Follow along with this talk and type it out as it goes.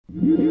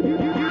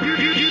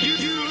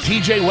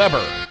TJ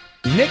Weber,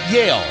 Nick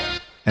Yale,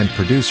 and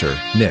producer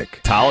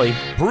Nick Tolly.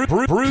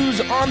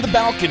 Brews on the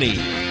Balcony.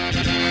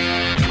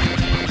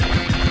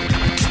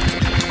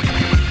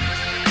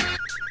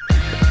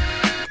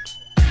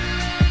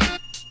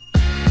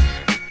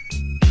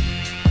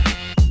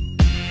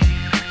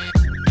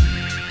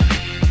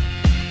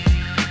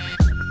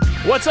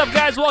 What's up,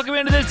 guys? Welcome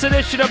into this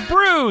edition of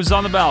Brews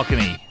on the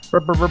Balcony.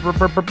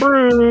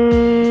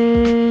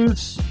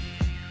 Brews.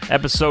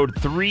 Episode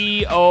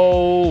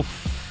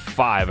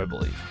 305, I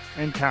believe.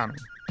 And counting.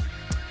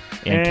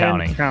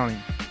 And counting.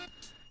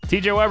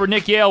 TJ Weber,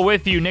 Nick Yale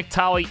with you. Nick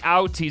Tolly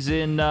out. He's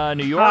in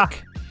New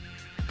York.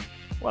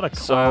 What a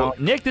clown. So,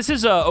 Nick, this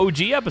is a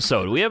OG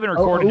episode. We haven't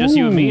recorded just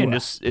you and me in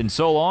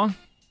so long.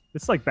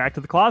 It's like back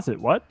to the closet.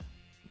 What?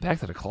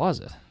 Back to the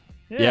closet.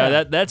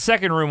 Yeah, that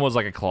second room was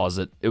like a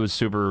closet. It was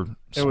super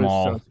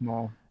small. It was so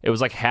small. It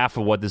was like half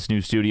of what this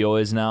new studio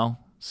is now.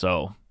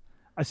 So,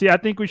 I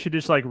think we should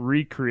just like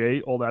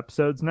recreate old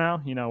episodes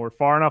now. You know, we're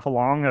far enough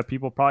along that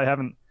people probably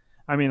haven't.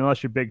 I mean,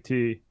 unless you're Big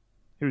T,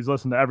 who's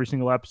listened to every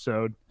single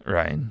episode,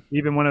 right?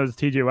 Even when it was a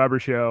TJ Weber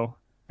show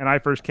and I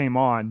first came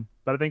on.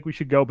 But I think we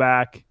should go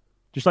back,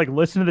 just like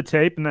listen to the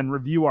tape and then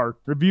review our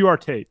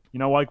tape. You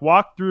know, like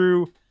walk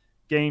through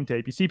game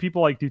tape. You see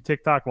people like do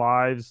TikTok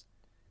lives,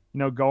 you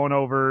know, going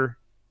over.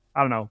 I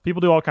don't know.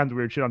 People do all kinds of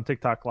weird shit on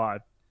TikTok Live.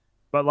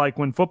 But like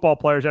when football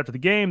players after the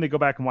game, they go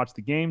back and watch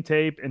the game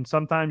tape. And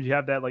sometimes you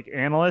have that like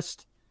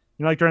analyst,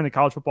 you know, like during the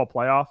college football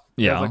playoff.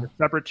 Yeah. There's like a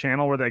separate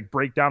channel where they like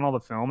break down all the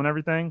film and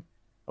everything.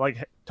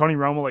 Like Tony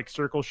Romo like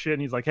circles shit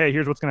and he's like, hey,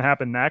 here's what's going to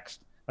happen next.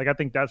 Like I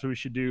think that's what we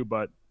should do,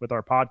 but with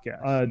our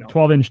podcast.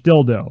 12-inch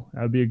dildo.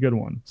 That would be a good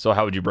one. So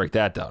how would you break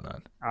that down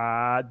on?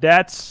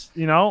 That's,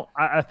 you know,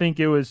 I think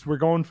we're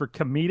going for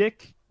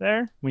comedic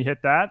there. We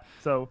hit that.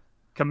 So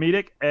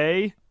comedic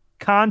A.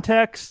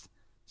 Context,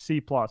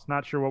 C+.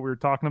 Not sure what we were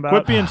talking about.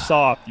 Quit being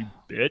soft, you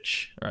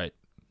bitch. Right.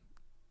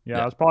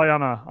 Yeah, I was probably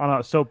on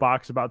a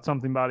soapbox about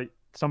somebody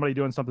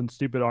doing something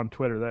stupid on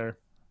Twitter there.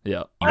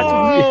 Yeah.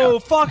 Oh,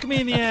 fuck me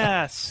in the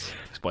ass.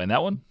 Explain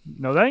that one.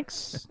 No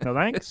thanks. No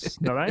thanks.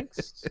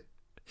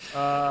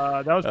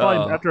 That was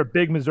probably after a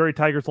big Missouri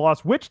Tigers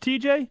loss. Which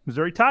TJ?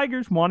 Missouri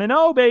Tigers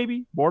 1-0,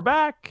 baby. We're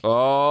back.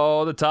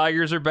 Oh, the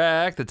Tigers are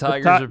back. The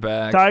Tigers are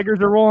back. Tigers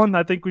are rolling.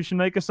 I think we should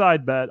make a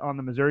side bet on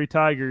the Missouri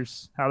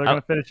Tigers. How they're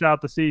going to finish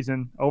out the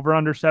season. Over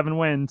under 7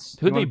 wins.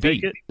 Who'd they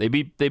beat? They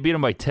beat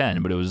them by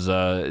 10, but it was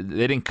they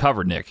didn't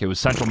cover, Nick. It was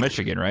Central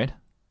Michigan, right?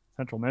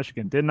 Central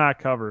Michigan did not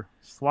cover.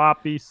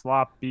 Sloppy. You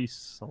want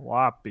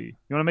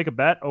to make a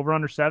bet? Over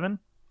under 7?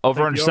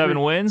 Over under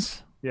 7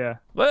 wins? Yeah.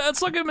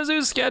 Let's look at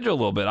Mizzou's schedule a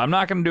little bit. I'm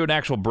not going to do an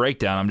actual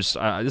breakdown. I'm just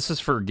this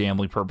is for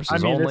gambling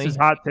purposes only. This is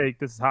hot take.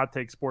 This is hot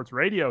take sports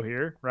radio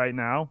here right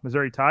now.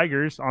 Missouri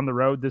Tigers on the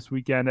road this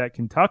weekend at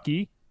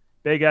Kentucky.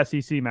 Big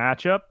SEC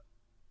matchup.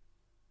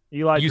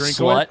 Eli Drinkowitz.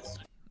 Slut.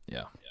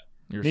 Yeah.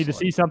 Need to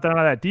see something out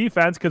of that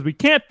defense because we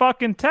can't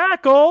fucking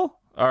tackle.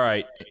 All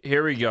right.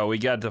 Here we go. We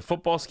got the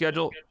football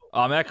schedule.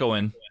 I'm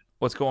echoing.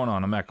 What's going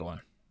on? I'm echoing.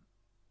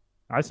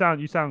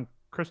 You sound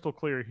crystal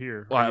clear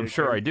here. Well, I'm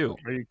sure I do.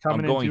 Are you coming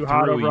I'm going in too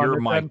hot through over your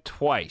under mic 10?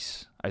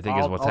 twice, I think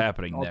is what's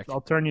happening, Nick.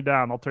 I'll turn you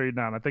down. I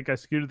think I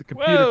scooted the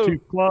computer too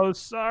close.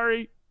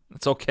 Sorry.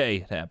 It's okay.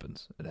 It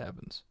happens.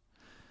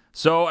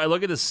 So I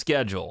look at the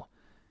schedule,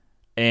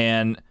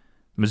 and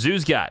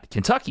Mizzou's got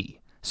Kentucky,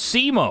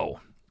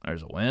 SEMO.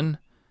 There's a win.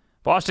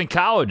 Boston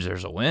College,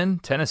 there's a win.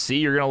 Tennessee,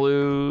 you're going to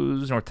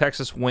lose. North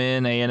Texas,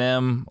 win.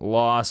 A&M,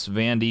 loss.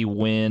 Vandy,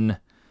 win.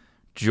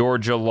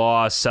 Georgia,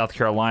 loss. South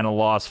Carolina,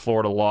 loss.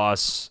 Florida,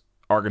 loss.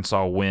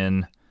 Arkansas,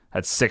 win.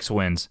 That's 6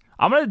 wins.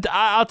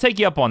 I'll take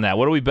you up on that.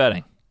 What are we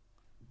betting?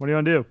 What do you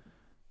want to do?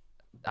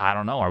 I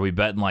don't know. Are we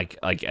betting like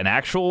an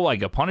actual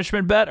like a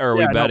punishment bet, or are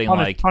we betting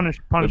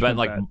punishment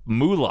like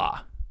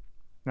moolah?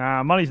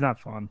 Nah, money's not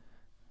fun.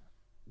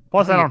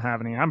 Plus, I don't have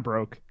any. I'm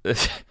broke.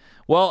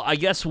 Well, I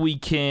guess we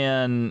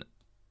can.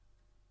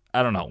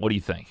 I don't know. What do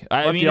you think?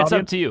 I mean, it's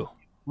up to you.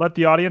 Let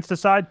the audience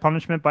decide.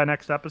 Punishment by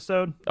next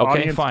episode. Okay,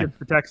 audience fine. Gets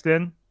the text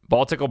in.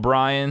 Baltic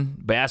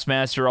O'Brien,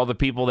 Bassmaster, all the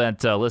people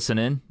that listen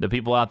in, the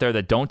people out there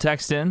that don't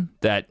text in,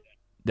 that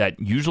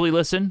usually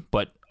listen,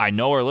 but I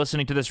know are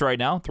listening to this right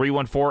now.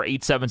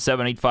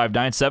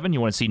 314-877-8597.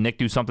 You want to see Nick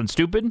do something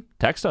stupid?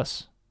 Text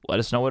us. Let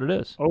us know what it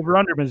is. Over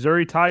under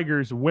Missouri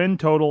Tigers win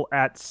total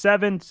at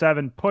 7.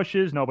 7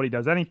 pushes. Nobody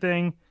does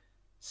anything.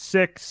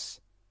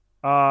 6.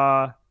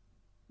 Or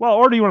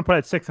do you want to put it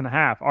at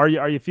 6.5?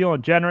 Are you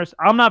feeling generous?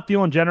 I'm not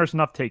feeling generous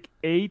enough to take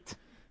 8.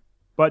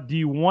 But do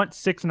you want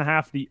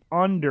 6.5 the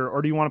under,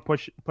 or do you want to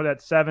put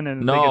at 7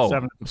 and make it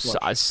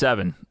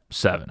 7?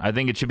 7. I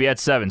think it should be at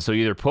 7. So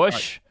either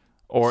push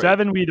or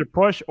 7. We either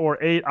push, or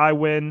 8. I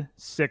win.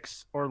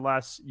 6 or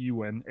less, you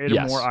win. 8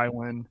 or more, I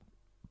win.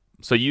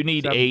 So you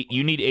need 8.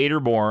 You need 8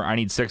 or more. I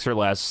need 6 or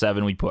less.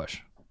 7, we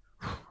push.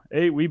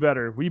 8. We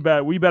better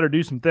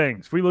do some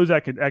things. If we lose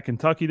at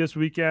Kentucky this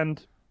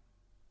weekend,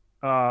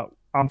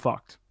 I'm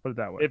fucked. Put it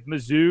that way. If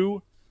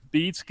Mizzou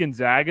beats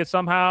Gonzaga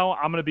somehow,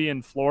 I'm going to be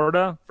in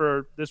Florida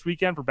for this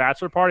weekend for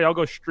bachelor party. I'll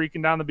go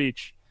streaking down the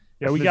beach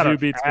Yeah, we Mizzou got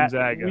beats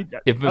Gonzaga.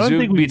 If I don't Mizzou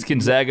think we- beats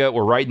Gonzaga,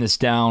 we're writing this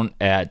down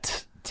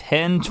at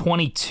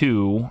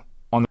 10:22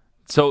 on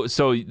the.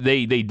 So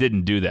they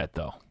didn't do that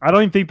though. I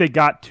don't even think they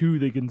got to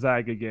the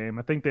Gonzaga game.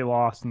 I think they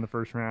lost in the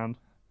first round.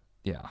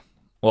 Yeah.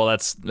 Well,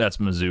 that's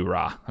Mizzou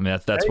raw. I mean,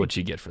 that's what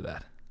you get for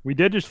that. We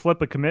did just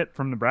flip a commit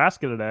from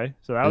Nebraska today,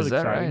 so that was Is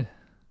that exciting.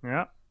 right?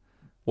 Yeah.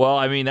 Well,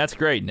 I mean, that's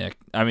great, Nick.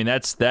 I mean,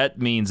 that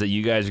means that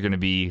you guys are going to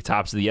be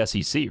tops of the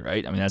SEC,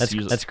 right? I mean, that's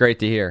usually, That's great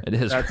to hear. it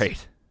is That's-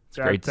 great. It's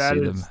great to see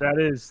them.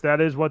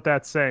 That is what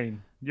that's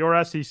saying. Your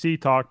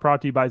SEC talk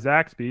brought to you by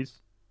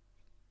Zaxby's.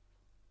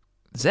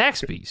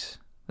 Zaxby's.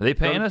 Are they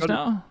paying us go to-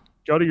 now?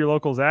 Go to your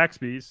local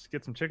Zaxby's,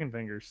 get some chicken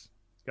fingers.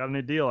 Got a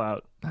new deal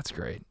out. That's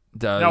great.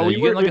 No, we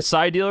you were- getting like a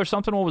side deal or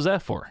something? What was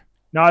that for?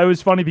 No, it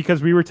was funny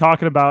because we were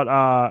talking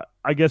about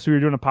I guess we were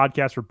doing a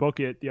podcast for Book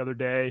It the other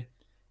day,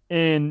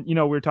 and we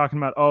were talking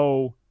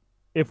about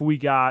if we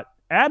got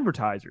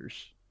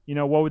advertisers,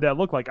 what would that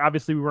look like?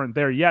 Obviously we weren't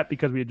there yet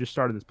because we had just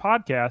started this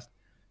podcast.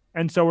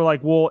 And so we're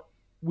like, well,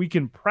 we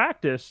can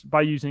practice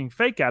by using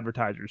fake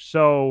advertisers.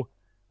 So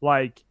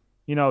like,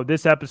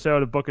 this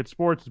episode of Book It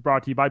Sports is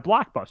brought to you by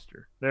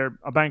Blockbuster. They're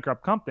a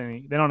bankrupt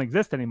company. They don't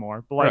exist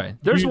anymore. But like Right.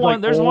 There's use, one.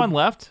 like, There's old- one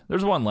left.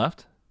 There's one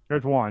left.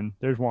 There's one.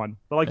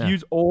 But like Yeah.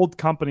 use old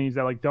companies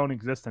that like don't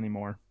exist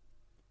anymore.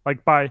 Like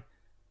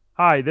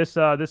hi, this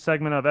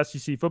segment of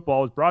SEC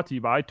football is brought to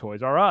you by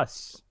Toys R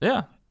Us.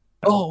 Yeah.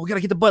 Oh, we gotta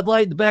get the Bud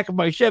Light in the back of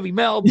my Chevy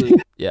Malibu.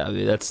 Yeah, I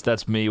mean,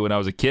 that's me when I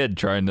was a kid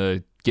trying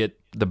to get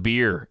the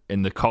beer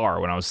in the car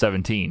when I was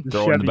 17. The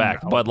Throw it in the Chevy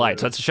back. Malibu. Bud Light.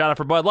 So that's a shout out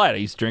for Bud Light. I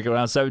used to drink it when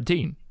I was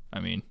 17. I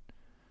mean,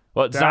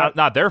 well, it's That-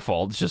 not their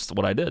fault. It's just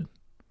what I did.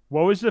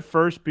 What was the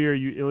first beer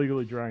you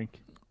illegally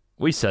drank?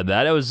 We said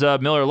that. It was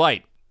Miller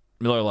Lite.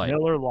 Miller Lite.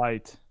 Miller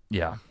Lite.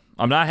 Yeah.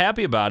 I'm not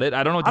happy about it.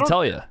 I don't know what to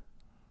tell you.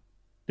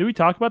 Did we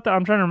talk about that?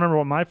 I'm trying to remember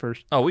what my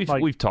first. Oh, we've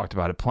like- talked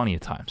about it plenty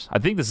of times. I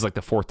think this is like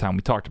the 4th time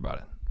we talked about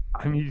it.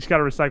 I mean, you just got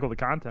to recycle the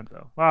content,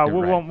 though. Wow,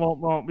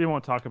 You're we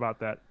won't talk about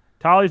that.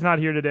 Tolly's not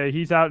here today.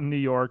 He's out in New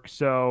York,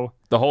 so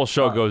The whole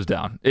show goes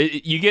down.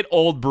 You get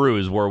old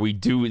brews where we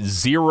do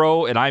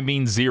zero, and I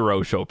mean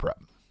zero show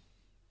prep.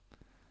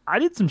 I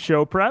did some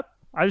show prep.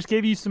 I just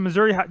gave you some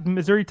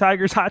Missouri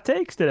Tigers hot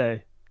takes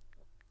today.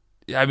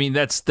 I mean,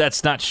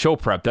 that's not show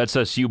prep. That's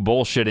just you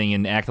bullshitting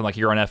and acting like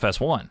you're on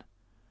FS1.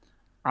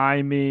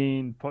 I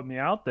mean, put me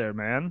out there,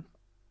 man.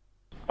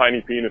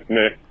 Tiny penis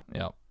Nick.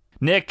 Yeah.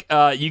 Nick,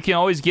 you can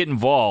always get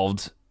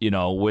involved,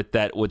 with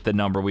the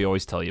number we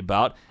always tell you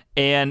about.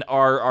 And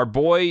our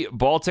boy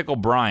Baltic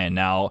O'Brien.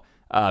 Now,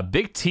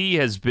 Big T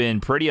has been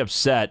pretty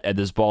upset at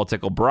this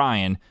Baltic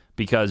O'Brien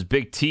because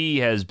Big T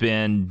has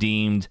been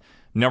deemed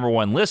number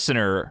one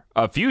listener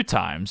a few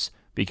times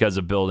because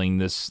of building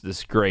this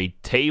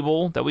great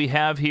table that we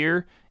have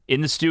here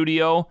in the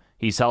studio.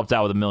 He's helped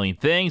out with a million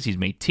things. He's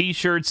made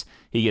T-shirts.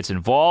 He gets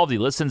involved. He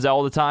listens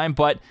all the time,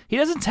 but he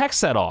doesn't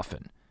text that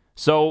often.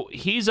 So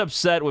he's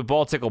upset with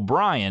Baltic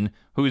O'Brien,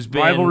 who's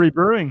been Rivalry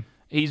Brewing.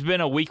 He's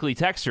been a weekly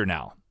texter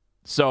now.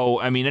 So,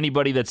 I mean,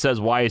 anybody that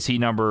says, why is he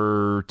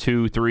number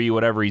 2, 3,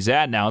 whatever he's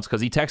at now, it's because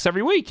he texts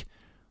every week.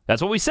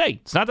 That's what we say.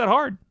 It's not that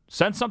hard.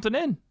 Send something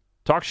in.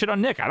 Talk shit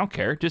on Nick. I don't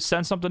care. Just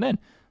send something in.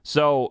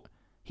 So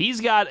he's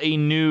got a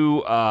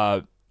new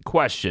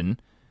question,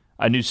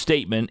 a new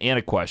statement, and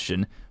a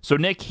question. So,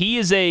 Nick, he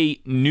is a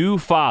new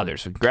father.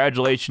 So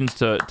congratulations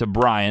to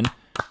Brian.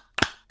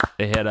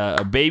 They had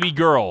a baby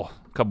girl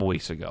a couple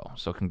weeks ago.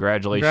 So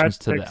congratulations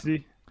to them.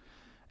 Pixie.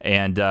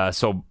 And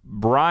so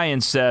Brian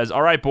says,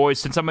 all right, boys,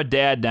 since I'm a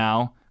dad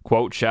now,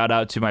 quote, shout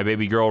out to my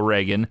baby girl,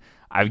 Reagan,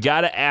 I've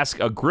got to ask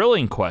a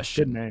grilling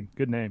question.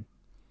 Good name.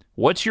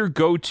 What's your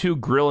go-to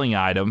grilling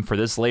item for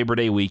this Labor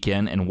Day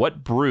weekend, and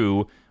what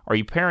brew are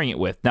you pairing it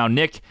with? Now,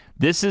 Nick,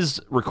 this is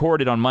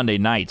recorded on Monday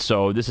night,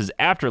 so this is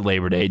after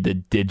Labor Day.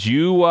 Did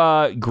you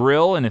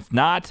grill? And if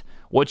not,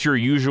 what's your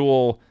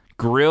usual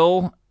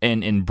grill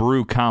and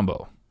brew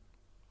combo?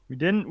 We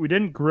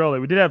didn't grill it.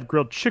 We did have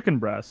grilled chicken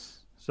breasts,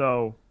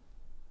 so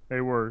they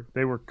were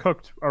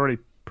cooked already,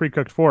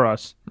 pre-cooked for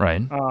us.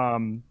 Right.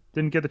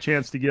 Didn't get the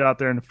chance to get out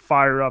there and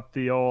fire up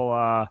the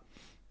old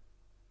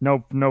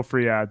no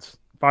free ads.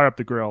 Fire up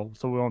the grill,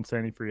 so we won't say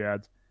any free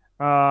ads.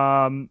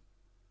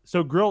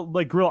 So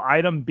grill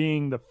item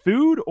being the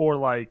food or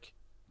like,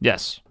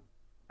 Yes.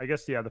 I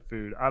guess the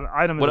food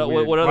item. Is What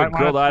weird. other Why-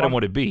 grilled why- item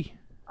would it be?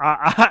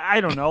 I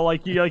don't know.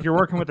 Like you're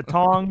working with the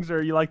tongs,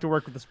 or you like to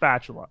work with the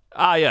spatula.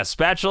 Ah, yeah,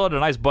 spatula and a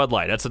nice Bud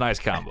Light. That's a nice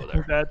combo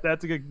there.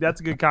 That's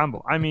a good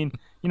combo. I mean,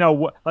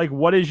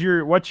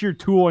 what's your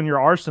tool in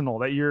your arsenal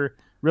that you're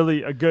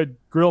really a good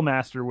grill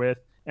master with,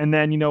 and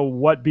then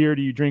what beer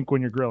do you drink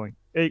when you're grilling?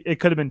 It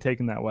could have been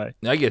taken that way.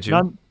 I get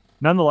you.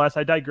 Nonetheless,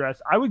 I digress.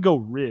 I would go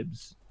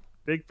ribs.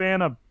 Big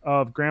fan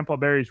of Grandpa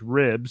Barry's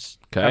ribs.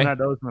 Okay. Haven't had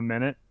those in a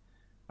minute.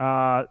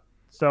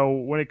 So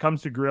when it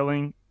comes to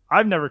grilling,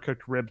 I've never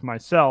cooked ribs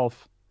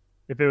myself.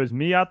 If it was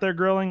me out there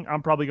grilling,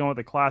 I'm probably going with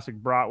a classic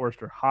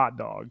bratwurst or hot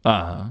dog.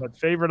 Uh-huh. But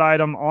favorite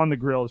item on the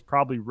grill is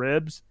probably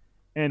ribs.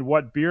 And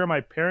what beer am I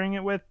pairing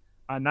it with?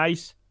 A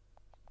nice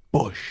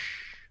Bush.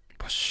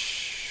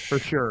 For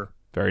sure.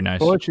 Very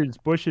nice.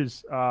 Bush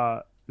is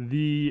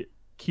the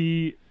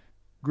key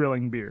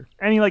grilling beer.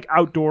 Any like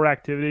outdoor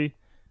activity,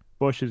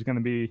 Busch is going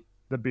to be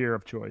the beer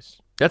of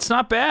choice. That's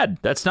not bad.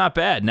 That's not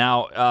bad.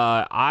 Now,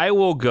 I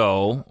will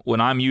go,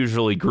 when I'm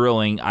usually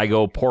grilling, I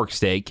go pork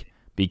steak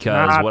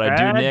because Not what I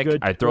do, bad. Nick, Good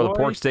I throw the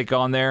pork choice. steak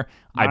on there.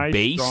 I Nice,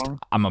 baste. strong.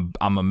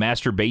 I'm a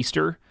master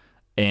baster,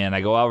 and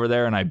I go over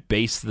there and I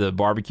baste the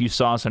barbecue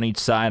sauce on each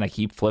side. I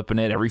keep flipping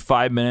it every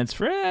 5 minutes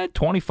for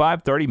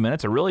 25, 30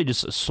 minutes. I really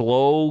just a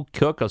slow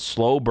cook, a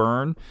slow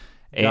burn.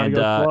 Gotta And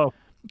go slow.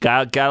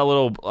 got a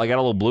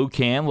little blue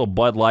can, a little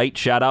Bud Light.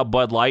 Shout out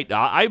Bud Light.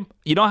 I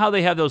you know how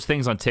they have those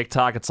things on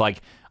TikTok? It's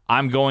like,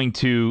 I'm going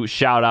to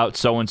shout out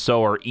so and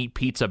so or eat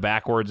pizza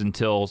backwards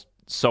until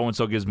so and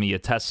so gives me a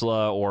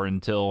Tesla or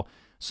until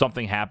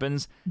something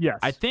happens. Yes.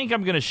 I think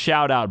I'm going to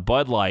shout out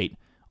Bud Light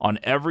on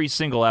every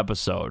single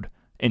episode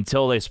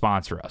until they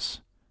sponsor us.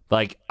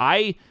 Like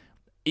I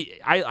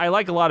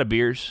like a lot of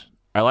beers.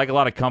 I like a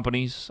lot of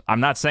companies. I'm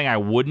not saying I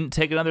wouldn't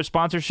take another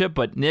sponsorship,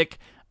 but Nick,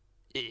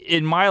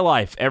 in my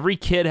life, every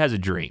kid has a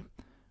dream,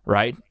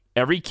 right?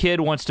 Every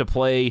kid wants to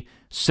play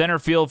center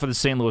field for the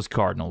St. Louis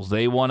Cardinals.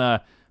 They want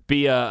to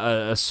be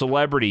a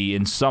celebrity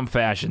in some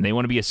fashion. They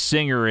want to be a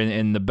singer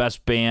in the best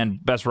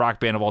rock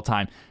band of all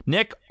time.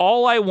 Nick,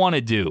 all I want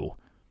to do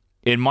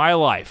in my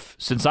life,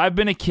 since I've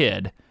been a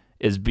kid,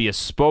 is be a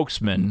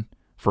spokesman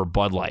for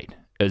Bud Light.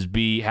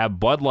 Have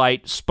Bud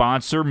Light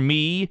sponsor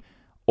me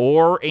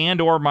or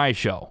my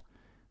show.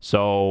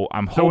 So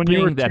I'm So when hoping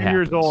you were that 2 happens.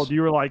 years old,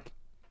 you were like,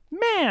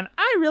 man,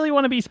 I really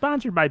want to be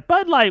sponsored by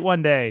Bud Light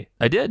one day.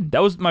 I did.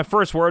 That was my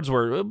first words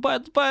were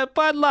Bud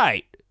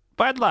Light.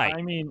 Bud Light.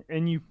 I mean,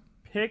 and you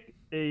pick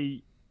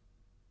a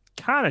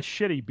kind of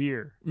shitty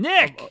beer.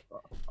 Nick,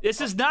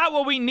 this is not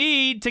what we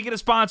need to get a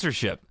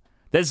sponsorship.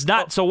 That's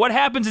not. So what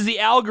happens is the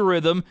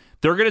algorithm,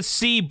 they're going to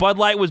see Bud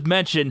Light was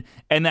mentioned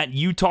and that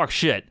you talk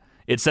shit.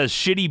 It says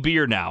shitty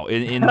beer now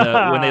in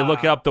the when they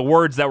look up the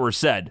words that were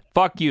said.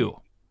 Fuck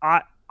you.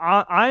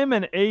 I'm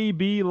an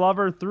AB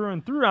lover through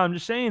and through. I'm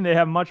just saying they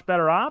have much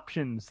better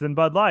options than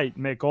Bud Light.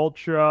 Mick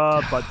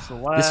Ultra, Bud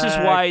Select. This is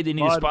why they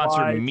need to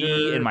sponsor Budweiser,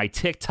 me and my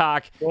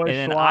TikTok, Busch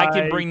and then I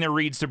can Light. bring the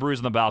reads to Brews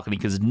on the Balcony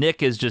because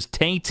Nick is just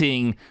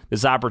tainting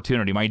this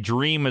opportunity. My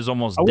dream is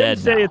almost I dead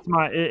wouldn't say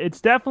now.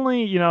 it's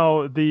definitely,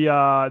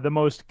 the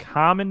most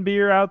common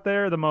beer out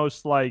there, the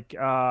most like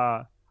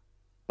Bud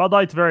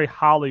Light's very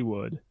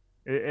Hollywood.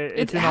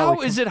 It's in all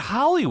How is it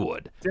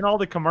Hollywood? It's in all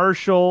the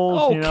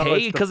commercials.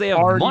 Okay, it's the 'cause they have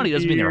party money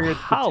doesn't mean they're beer, it's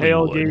the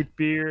Hollywood. tailgate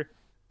beer,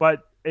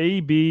 but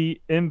AB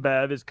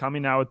InBev is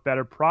coming out with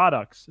better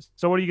products.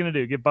 So what are you going to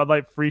do? Give Bud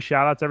Light free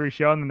shout outs every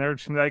show, and then they're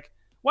just going to be like,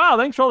 wow,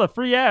 thanks for all the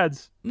free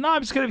ads. No,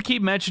 I'm just gonna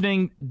keep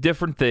mentioning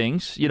different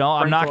things. I'm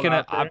not Sprinkle it gonna.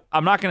 out there.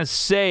 I'm not gonna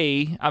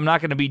say I'm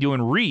not gonna be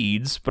doing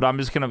reads, but I'm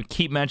just gonna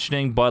keep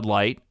mentioning Bud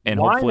Light, and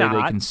Why hopefully they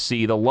not? can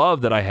see the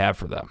love that I have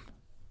for them.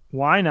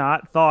 Why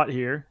not? Thought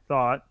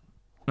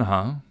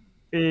Uh-huh.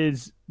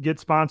 is get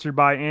sponsored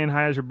by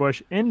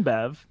Anheuser-Busch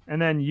InBev, and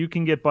then you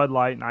can get Bud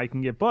Light and I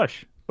can get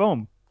Busch.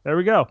 Boom. There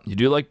we go. You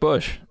do like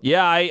Bush?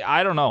 Yeah,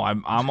 I don't know.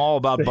 I'm all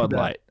about Say Bud that.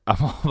 Light.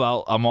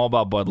 I'm all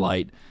about Bud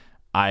Light.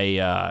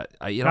 I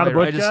Not a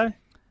Busch guy?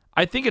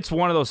 I think it's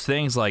one of those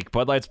things like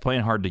Bud Light's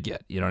playing hard to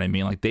get. You know what I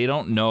mean? Like they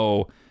don't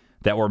know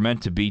that we're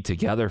meant to be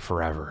together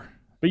forever.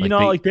 But they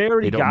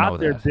already got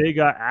their big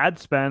ad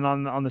spend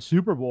on the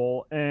Super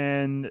Bowl,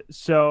 and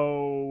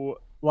so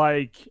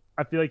like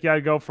I feel like you got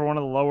to go for one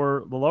of the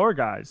lower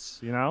guys.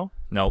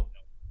 Nope.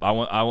 I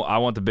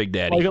want the big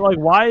daddy. Like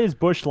why is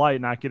Busch Light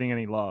not getting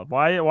any love?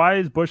 Why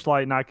is Busch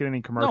Light not getting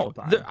any commercial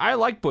time? I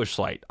like Busch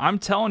Light. I'm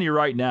telling you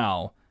right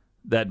now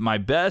that my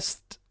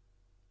best,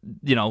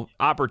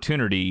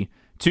 opportunity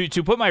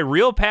to put my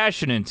real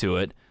passion into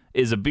it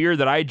is a beer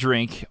that I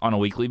drink on a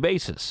weekly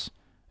basis,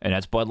 and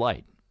that's Bud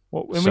Light.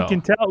 Well, and we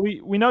can tell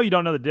we know you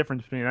don't know the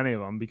difference between any of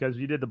them because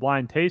you did the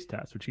blind taste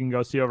test, which you can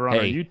go see over on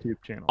our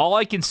YouTube channel. All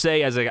I can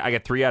say is I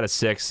got 3 out of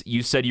 6.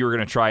 You said you were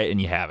going to try it,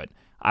 and you haven't.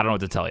 I don't know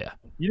what to tell you.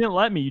 You didn't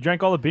let me. You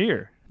drank all the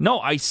beer. No,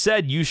 I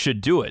said you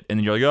should do it, and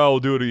then you're like, "Oh, we'll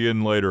do it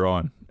again later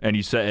on." And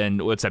you said,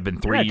 "And what's that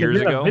been 3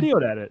 years ago?"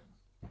 Videoed at it.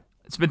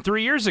 It's been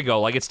 3 years ago.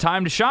 Like it's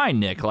time to shine,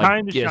 Nick. Like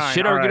Time to shine.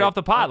 shit, All or get right. off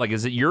the pot. Like,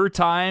 is it your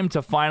time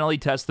to finally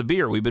test the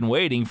beer? We've been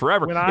waiting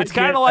forever. When I It's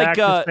kind get of like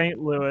back to St.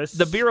 Louis,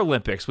 the Beer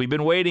Olympics. We've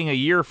been waiting a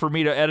year for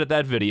me to edit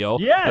that video.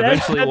 Yeah,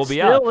 Eventually it will that's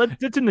be out.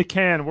 It's in the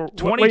can. We're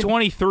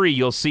 2023,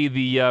 you'll see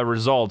the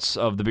results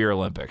of the Beer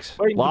Olympics.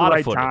 waiting A lot for the of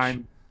right footage.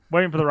 time.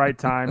 Waiting for the right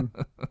time.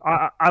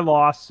 I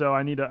lost, so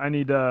I need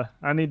to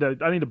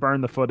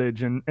burn the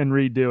footage and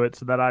redo it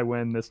so that I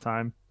win this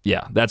time.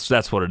 Yeah,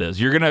 that's what it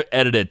is. You're gonna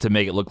edit it to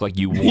make it look like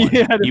you won,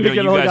 Yeah, to even make though it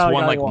you look guys like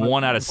won I like won.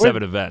 1 out of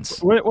 7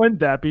 events. Wouldn't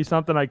that be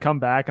something? I come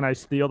back and I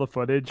steal the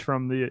footage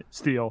from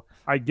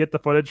I get the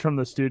footage from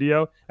the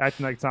studio,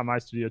 acting like it's not my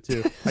studio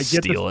too. I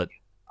get Steal it.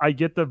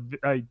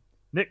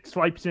 Nick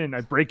swipes in.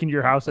 I break into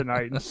your house at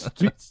night and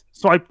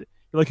swipe. You're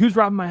like, who's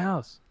robbing my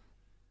house?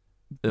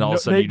 And all of No, a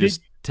sudden they- you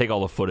just take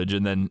all the footage,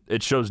 and then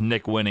it shows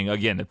Nick winning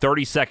again, a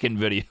 30-second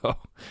video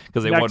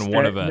because they next won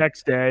one day- event.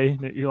 Next day,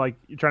 you're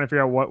trying to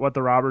figure out what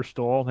the robbers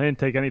stole. They didn't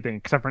take anything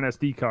except for an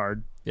SD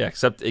card. Yeah,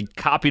 except it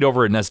copied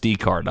over an SD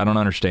card. I don't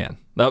understand.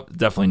 Nope,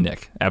 definitely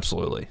Nick.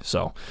 Absolutely.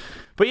 So,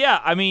 but yeah,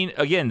 I mean,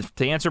 again,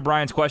 to answer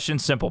Brian's question,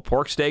 simple: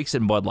 pork steaks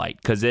and Bud Light.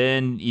 Because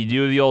then you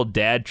do the old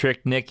dad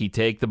trick, Nick. You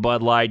take the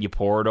Bud Light, you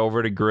pour it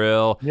over the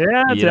grill. Yeah,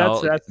 you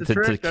know, that's the to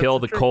trick. kill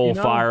the That's coal trick,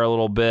 you know? fire a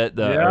little bit.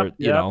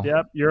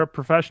 Yep. You're a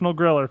professional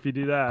griller if you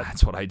do that.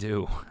 That's what I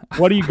do.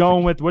 What are you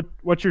going with?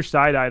 What's your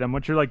side item?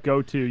 What's your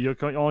go-to? You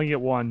only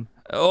get one.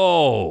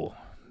 Oh,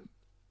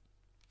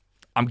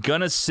 I'm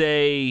gonna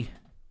say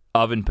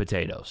oven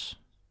potatoes.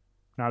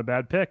 Not a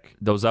bad pick.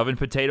 Those oven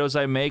potatoes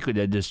I make,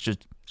 they're just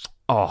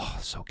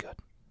so good,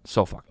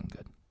 so fucking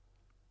good.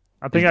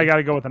 I think I got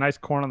to go with a nice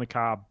corn on the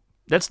cob.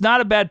 That's not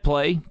a bad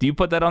play. Do you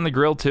put that on the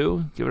grill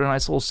too? Give it a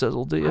nice little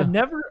sizzle, do you? I've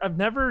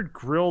never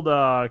grilled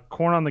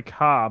corn on the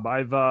cob.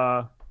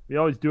 We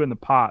always do it in the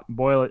pot,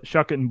 boil it,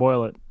 shuck it, and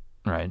boil it.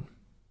 Right.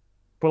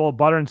 Put a little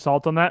butter and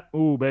salt on that.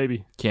 Ooh,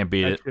 baby, Can't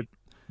beat it. that's good.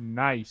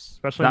 Nice,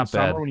 especially in Not the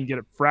summer bad. when you get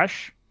it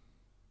fresh.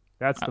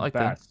 That's I the like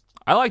that. best.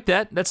 I like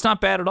that. That's not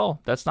bad at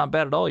all. That's not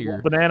bad at all.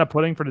 You're Banana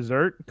pudding for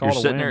dessert. Call you're it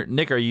a sitting win. there,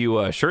 Nick. Are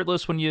you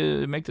shirtless when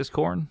you make this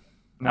corn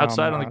No,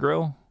 outside I'm on the not.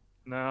 grill?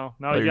 No,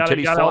 Let you your gotta, titties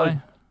you gotta fly? always,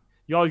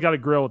 you always got to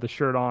grill with the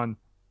shirt on.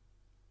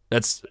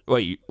 That's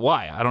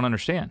why? I don't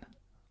understand.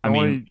 I I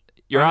wanna- mean,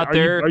 you're out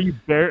there. Are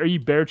you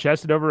bare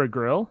chested over a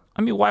grill?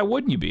 I mean, why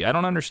wouldn't you be? I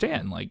don't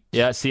understand.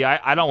 Yeah. See,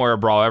 I don't wear a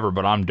bra ever,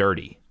 but I'm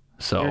dirty.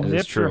 So Your it's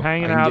nips true. are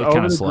hanging I can out get over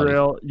kinda the slutty.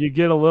 grill. You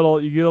get a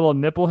little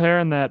nipple hair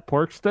in that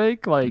pork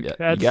steak.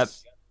 Yeah,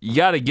 you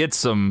got to get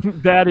some.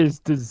 that is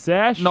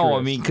disastrous. No,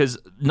 I mean, because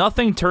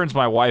nothing turns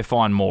my wife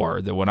on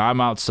more than when I'm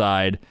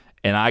outside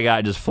and I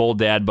got just full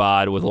dad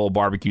bod with a little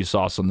barbecue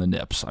sauce on the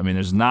nips. I mean,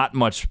 there's not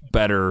much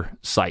better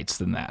sights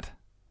than that.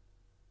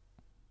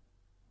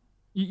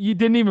 you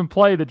didn't even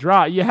play the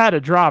drop. You had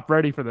a drop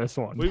ready for this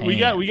one. We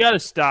got to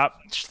stop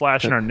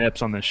slashing our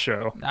nips on this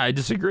show. I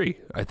disagree.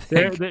 I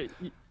think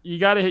You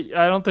got to.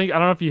 I don't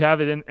know if you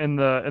have it in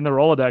the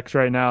Rolodex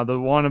right now. The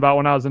one about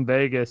when I was in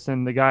Vegas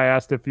and the guy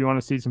asked if you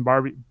want to see some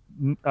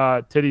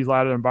titties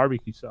lathered in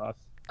barbecue sauce.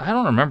 I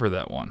don't remember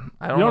that one.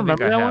 I don't, You don't think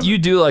remember I that have. one? You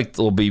do like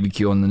the little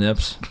BBQ on the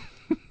nips.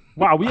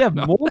 Wow, we have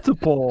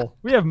multiple.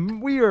 We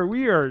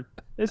are.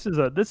 This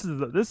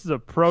is a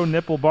pro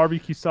nipple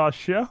barbecue sauce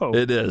show.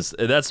 It is.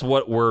 And that's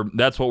what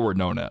we're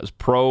known as.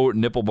 Pro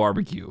nipple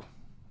barbecue.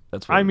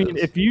 That's what I it mean,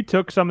 is. if you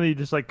took some of these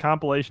just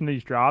compilation of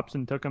these drops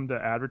and took them to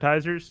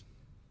advertisers,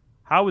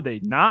 how would they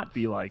not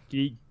be like,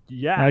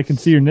 yes? I can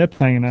see your nips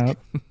hanging out.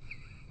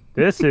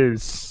 This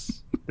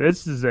is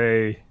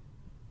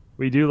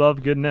we do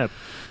love good nip.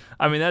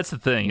 I mean, that's the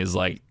thing is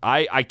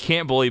I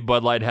can't believe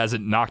Bud Light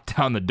hasn't knocked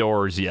down the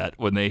doors yet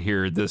when they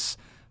hear this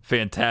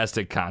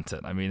fantastic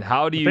content. I mean,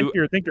 how do I you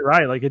think you're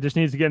right. Like, it just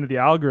needs to get into the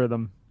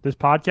algorithm. Does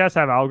podcast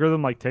have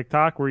algorithm like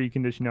TikTok where you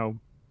can just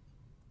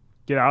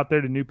get out there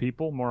to new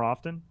people more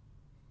often?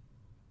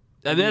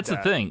 and that's the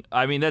that. thing.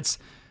 I mean, that's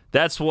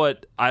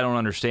what I don't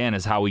understand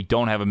is how we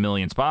don't have a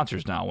million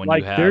sponsors now when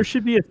Like, you have there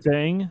should be a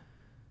thing.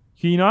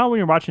 You know how when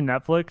you're watching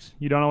Netflix,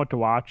 you don't know what to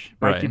watch,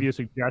 might Right. give you a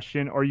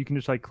suggestion, or you can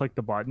just click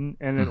the button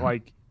and Mhm.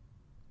 it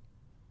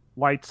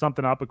lights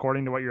something up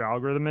according to what your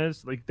algorithm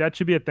is. Like, that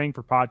should be a thing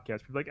for podcasts.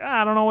 People are like,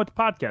 I don't know what to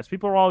podcast.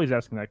 People are always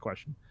asking that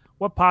question.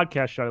 What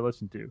podcast should I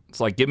listen to? it's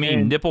like give me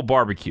and- nipple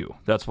barbecue.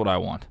 That's what I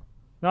want.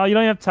 No, you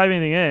don't have to type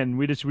anything in.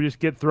 We just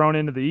get thrown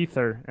into the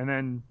ether, and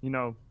then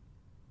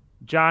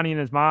Johnny and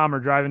his mom are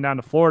driving down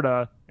to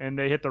Florida, and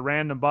they hit the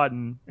random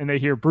button, and they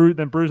hear Bruce.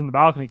 Then Bruce in the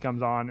balcony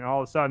comes on, and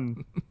all of a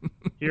sudden,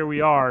 here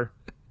we are,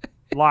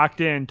 locked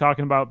in,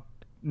 talking about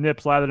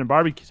nips lathered in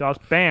barbecue sauce.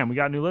 Bam, we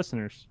got new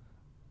listeners.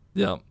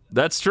 Yeah,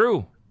 that's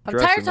true. I'm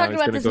tired of talking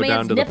about this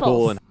man's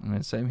nipples. I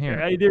mean, same here.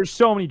 Hey, there's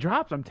so many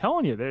drops. I'm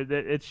telling you,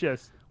 it's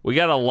just We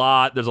got a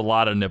lot. There's a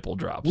lot of nipple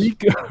drops. we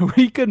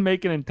could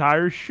make an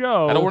entire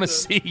show. I don't want to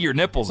see your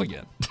nipples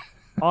again.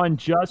 on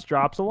just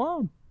drops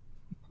alone.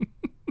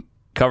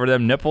 Cover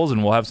them nipples,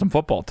 and we'll have some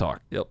football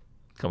talk. Yep,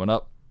 coming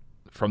up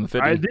from the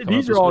 50.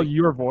 These are all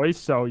your voice,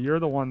 so you're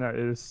the one that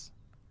is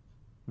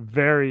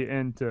very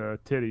into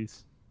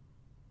titties.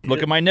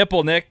 Look at my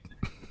nipple, Nick.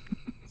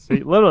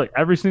 See, literally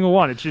every single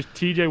one. It's just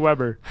TJ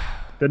Weber,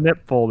 the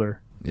nip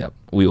folder. Yep,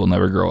 we will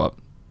never grow up,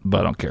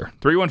 but I don't care.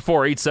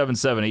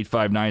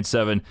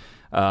 314-877-8597.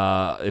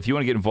 If you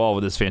want to get involved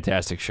with this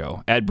fantastic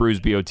show, at Brews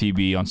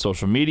BOTB on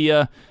social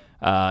media.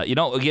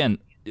 Again,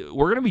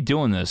 we're going to be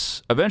doing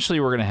this. Eventually,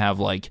 we're going to have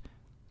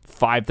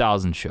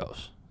 5,000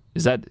 shows.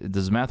 Does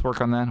the math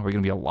work on that? Are we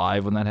going to be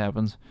alive when that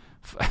happens?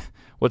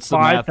 What's the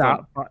math?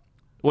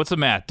 What's the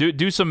math?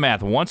 Do some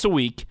math once a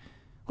week.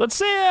 Let's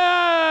say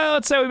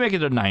we make it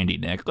to 90,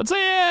 Nick. Let's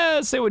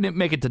say we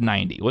make it to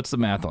 90. What's the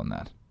math on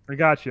that? I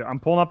got you. I'm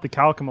pulling up the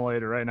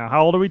calculator right now.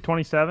 How old are we?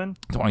 27?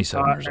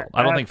 27 years old.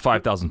 I don't think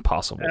 5,000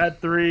 possible.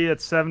 Add 3,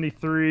 it's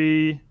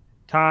 73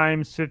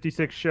 times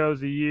 56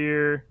 shows a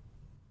year.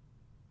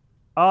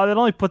 That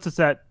only puts us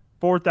at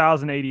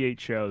 4,088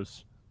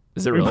 shows.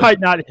 Is it really?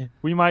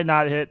 We might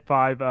not hit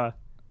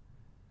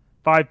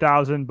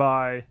 5,000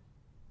 by.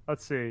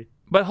 Let's see.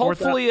 But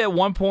hopefully, at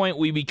one point,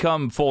 we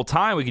become full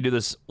time. We can do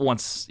this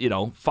once,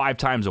 5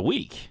 times a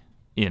week.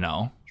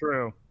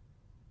 True.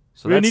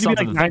 So that's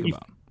something to think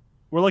about.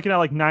 We're looking at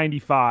like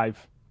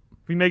 95.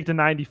 If we make it to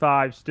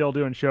 95, still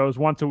doing shows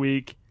once a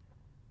week,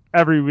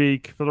 every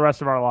week for the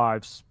rest of our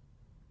lives,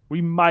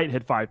 we might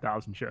hit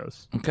 5,000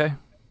 shows. Okay.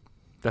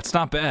 That's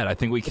not bad. I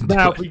think we can do it.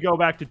 Now, if we go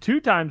back to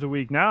 2 times a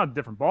week, now it's a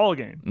different ball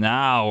game.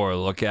 Now we're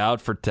look out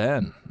for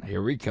 10.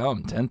 Here we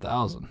come,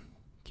 10,000. Can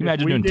you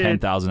imagine doing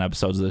 10,000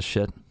 episodes of this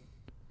shit?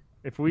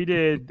 If we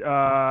did 6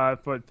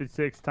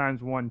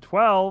 times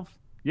 112,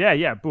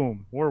 yeah,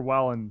 boom. We're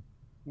well, and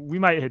we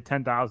might hit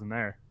 10,000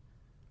 there.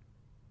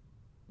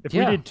 If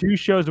we did 2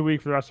 shows a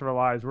week for the rest of our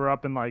lives, we're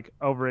up in like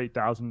over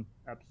 8,000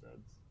 episodes.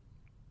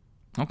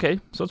 Okay,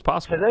 so it's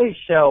possible. Today's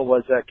show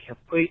was a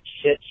complete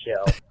shit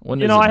show.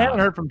 I haven't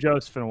heard from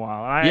Joseph in a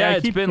while.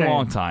 It's been a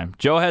long time.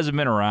 Joe hasn't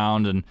been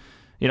around, and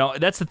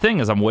that's the thing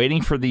is I'm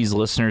waiting for these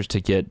listeners to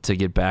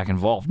get back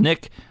involved.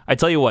 Nick, I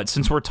tell you what,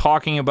 since we're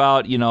talking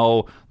about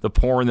the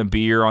pouring the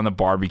beer on the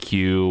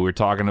barbecue, we're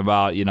talking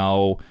about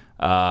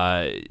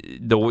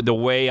the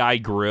way I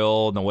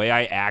grill and the way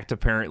I act.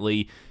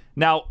 Apparently,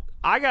 now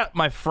I got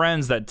my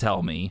friends that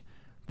tell me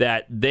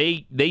that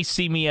they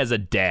see me as a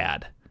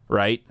dad,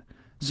 right?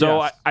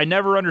 So yes. I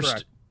never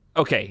understood.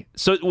 Okay,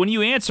 so when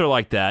you answer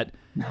like that,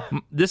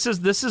 this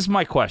is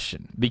my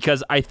question,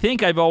 because I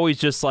think I've always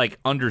just like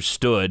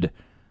understood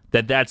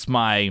that that's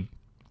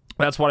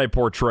what I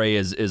portray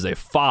as a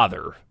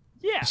father.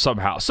 Yeah.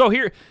 Somehow. So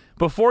here,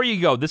 before you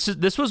go,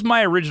 this was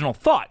my original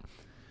thought.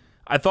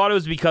 I thought it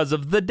was because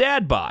of the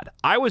dad bod.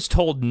 I was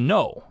told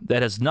no,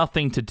 that has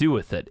nothing to do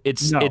with it.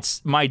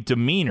 It's my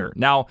demeanor.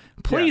 Now,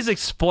 please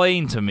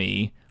explain to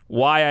me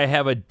why I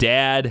have a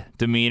dad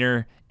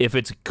demeanor, if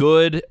it's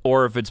good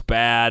or if it's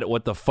bad,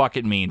 what the fuck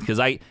it means, because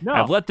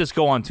I've let this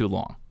go on too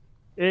long.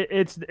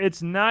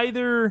 It's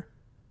neither.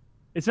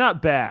 It's not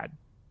bad.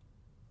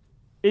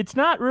 It's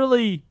not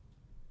really.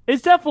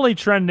 It's definitely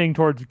trending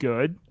towards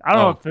good. I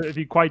don't know if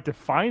you quite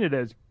define it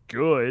as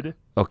good.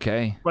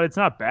 Okay. But it's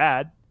not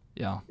bad.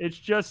 Yeah. It's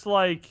just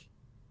like,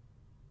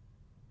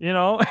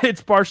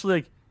 it's partially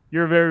like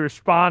you're a very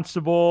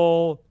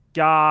responsible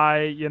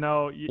guy,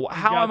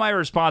 How am I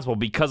responsible?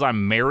 Because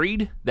I'm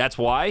married? That's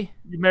why?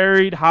 You're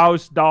married,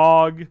 house,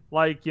 dog,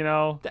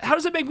 How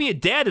does it make me a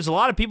dad? There's a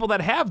lot of people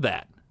that have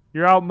that.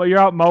 You're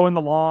out mowing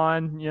the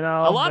lawn,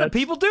 A lot of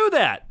people do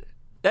that.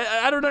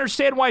 I don't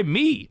understand why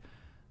me.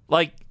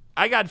 Like,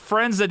 I got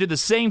friends that do the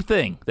same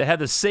thing, that have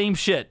the same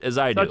shit as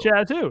I do. Such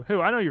as who?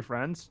 Who? I know your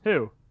friends.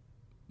 Who?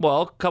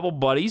 Well, a couple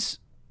buddies.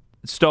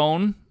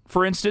 Stone,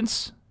 for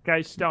instance.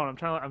 Guy Stone. I'm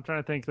trying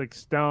to think like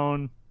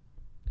Stone.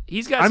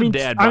 He's got some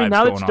dad vibes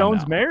now that going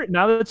Stone's on married,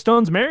 now that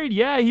Stone's married,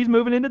 he's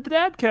moving into the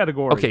dad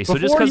category. Okay, so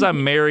just because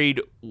I'm married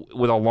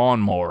with a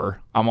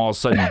lawnmower, I'm all of a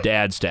sudden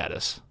dad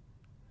status.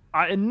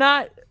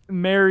 Not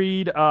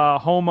married,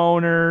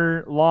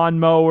 homeowner,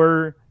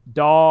 lawnmower,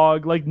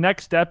 dog. Like,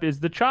 next step is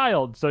the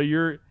child. So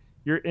you're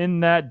in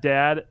that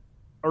dad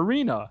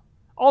arena.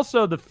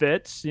 Also, the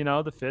fits.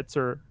 The fits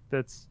are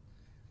fits.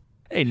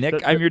 Hey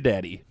Nick, I'm your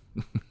daddy.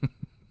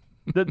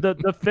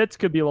 the fits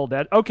could be a little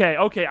dead. Okay,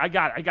 I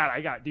got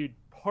it, dude.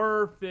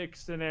 Perfect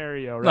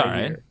scenario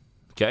right here.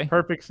 Okay.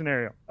 Perfect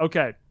scenario.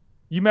 Okay.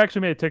 You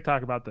actually made a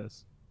TikTok about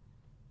this.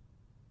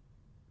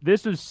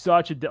 This is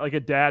such a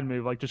dad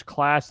move, like just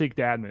classic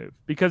dad move,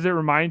 because it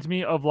reminds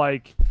me of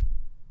like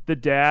the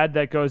dad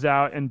that goes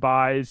out and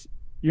buys.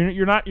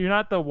 You're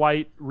not the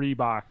white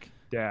Reebok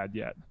dad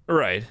yet.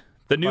 Right.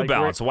 The New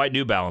Balance, white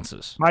New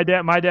Balances. My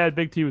dad,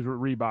 Big T, was a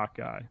Reebok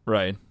guy.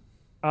 Right.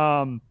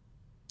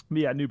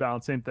 Yeah, New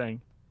Balance, same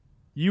thing.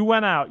 You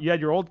went out. You had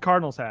your old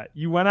Cardinals hat.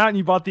 You went out and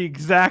you bought the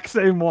exact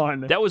same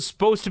one. That was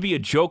supposed to be a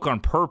joke on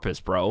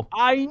purpose, bro.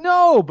 I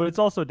know, but it's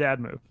also a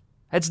dad move.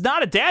 It's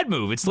not a dad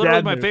move. It's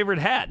literally my favorite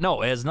hat.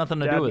 No, it has nothing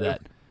to do with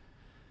that.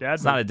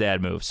 It's not a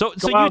dad move. So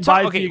you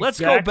talk. Okay, let's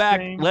go back.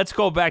 Let's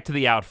go back to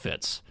the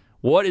outfits.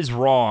 What is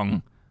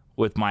wrong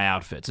with my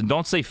outfits? And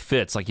don't say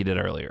fits like you did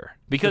earlier,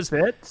 because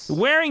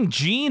wearing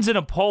jeans and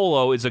a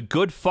polo is a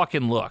good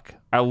fucking look.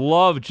 I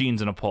love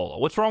jeans and a polo.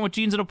 What's wrong with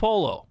jeans and a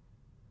polo?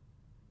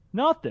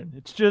 Nothing.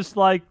 It's just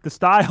like the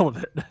style of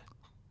it.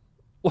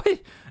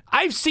 What?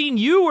 I've seen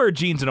you wear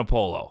jeans and a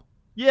polo.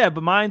 Yeah,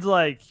 but mine's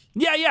like...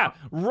 Yeah.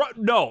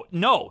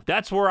 No.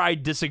 That's where I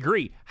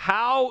disagree.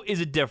 How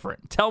is it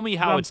different? Tell me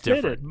how it's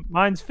different.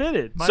 Mine's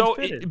fitted.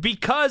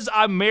 Because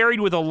I'm married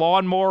with a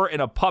lawnmower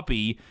and a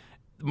puppy,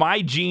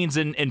 my jeans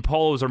and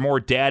polos are more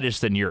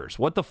daddish than yours.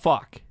 What the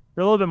fuck?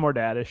 They're a little bit more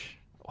daddish.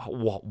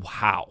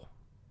 How?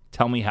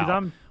 Tell me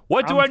how.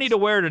 What do I need to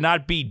wear to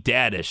not be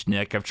daddish,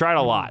 Nick? I've tried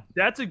a lot.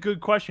 That's a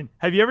good question.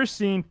 Have you ever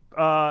seen...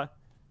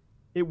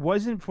 it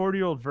wasn't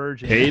 40-Year-Old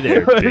Virgin. Hey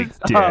there, Big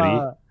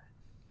Daddy.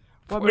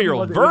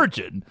 40-Year-Old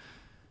Virgin?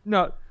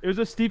 No, it was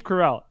a Steve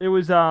Carell. It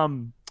was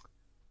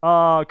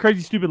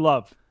Crazy Stupid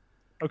Love.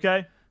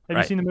 Okay? Have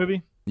you seen the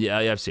movie? Yeah,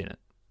 I've seen it.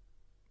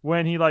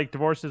 When he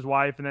divorced his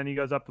wife and then he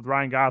goes up with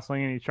Ryan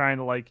Gosling and he's trying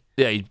to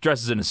Yeah, he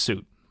dresses in a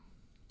suit.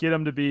 get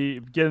him to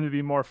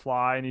be more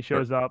fly, and he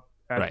shows up.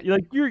 Right.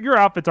 Like your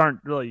outfits aren't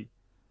really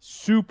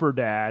super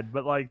dad,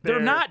 but like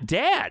they're not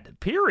dad.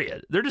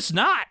 Period. They're just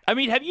not. I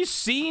mean, have you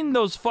seen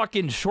those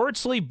fucking short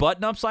sleeve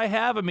button ups I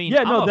have? I mean,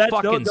 I'm a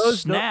fucking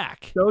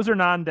snack. Those are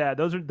non-dad.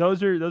 Those are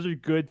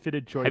good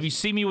fitted choices. Have you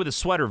seen me with a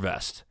sweater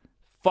vest?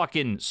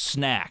 Fucking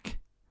snack.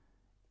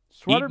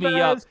 Sweater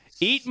vest.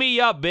 Eat me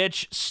up,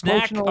 bitch.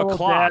 Snack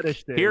o'clock.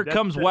 Here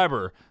comes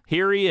Weber.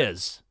 Here he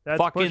is.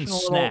 Fucking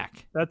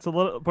snack. That's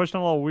pushing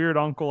a little weird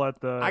uncle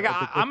at the.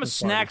 I'm a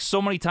snack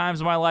so many times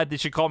in my life they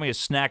should call me a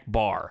snack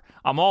bar.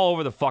 I'm all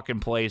over the fucking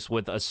place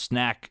with a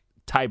snack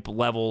type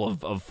level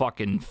of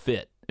fucking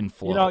fit and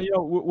flow. You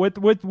know,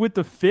 with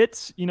the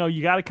fits,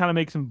 you got to kind of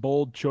make some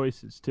bold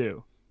choices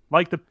too.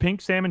 Like the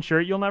pink salmon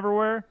shirt you'll never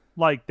wear.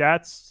 Like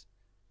that's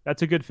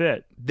a good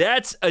fit.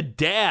 That's a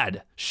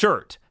dad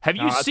shirt. Have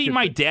you seen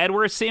my dad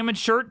wear a salmon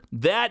shirt?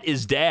 That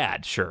is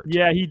dad shirt.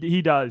 Yeah,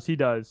 he does. He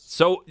does.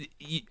 So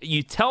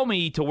you tell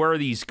me to wear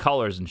these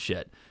colors and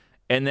shit,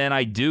 and then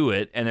I do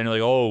it, and then you're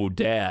like, oh,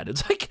 dad.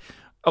 It's like,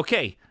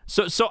 okay,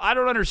 so I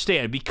don't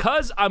understand.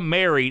 Because I'm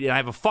married and I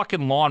have a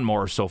fucking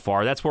lawnmower so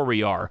far, that's where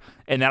we are,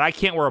 and that I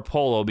can't wear a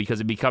polo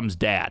because it becomes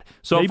dad.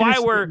 So maybe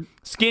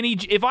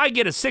if I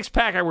get a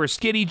six-pack, I wear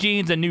skinny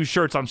jeans and new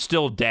shirts, I'm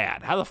still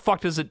dad. How the fuck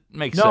does it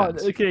make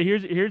sense? No, okay,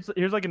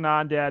 here's like a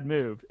non-dad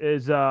move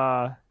is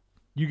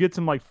you get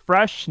some like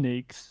fresh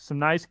sneaks, some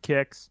nice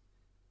kicks.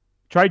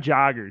 Try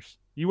joggers.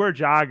 You wear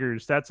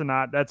joggers.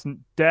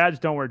 Dads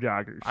don't wear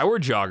joggers. I wear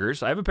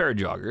joggers. I have a pair of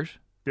joggers.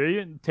 Do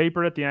you?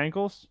 Tapered at the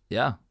ankles?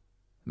 Yeah.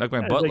 Make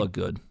my butt look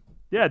good.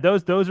 Yeah,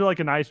 those are like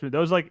a nice move.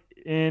 Those like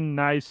in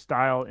nice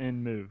style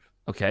in move.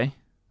 Okay.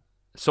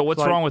 So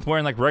what's wrong with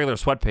wearing like regular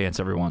sweatpants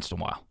every once in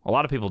a while? A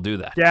lot of people do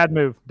that. Dad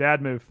move.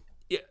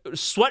 Yeah,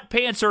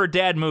 sweatpants are a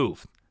dad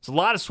move. There's a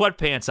lot of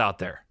sweatpants out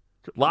there.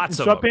 Lots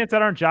of sweatpants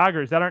that aren't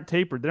joggers, that aren't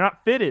tapered. They're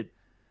not fitted.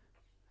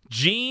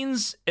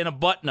 Jeans and a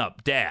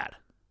button-up, dad.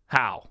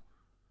 How?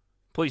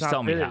 Please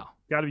tell me how.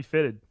 Got to be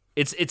fitted.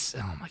 It's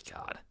oh my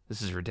god,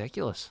 this is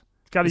ridiculous.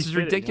 This is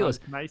ridiculous.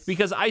 Nice.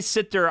 Because I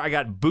sit there, I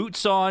got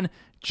boots on,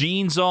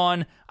 jeans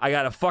on, I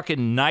got a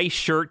fucking nice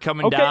shirt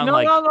coming down. No.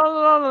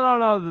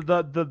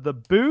 The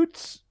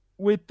boots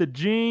with the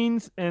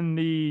jeans and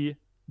the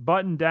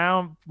button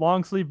down,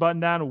 long sleeve button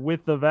down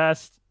with the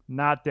vest.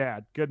 Not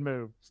dad. Good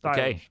move.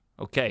 Stylish.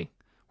 Okay.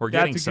 We're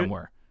getting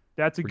somewhere.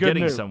 That's a We're good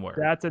getting move. somewhere.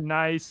 That's a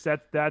nice.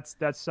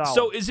 That's solid.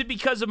 So is it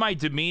because of my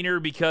demeanor?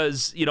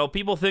 Because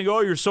people think, oh,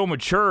 you're so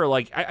mature.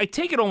 Like I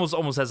take it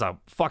almost as a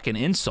fucking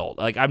insult.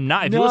 Like I'm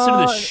not. If you listen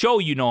to this show,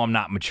 I'm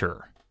not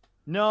mature.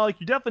 No, like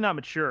you're definitely not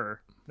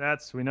mature.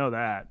 We know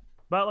that.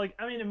 But like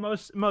I mean, in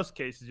most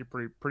cases,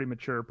 you're pretty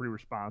mature, pretty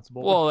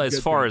responsible. Well,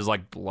 as far as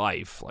like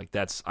life, like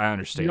I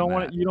understand. You don't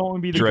want to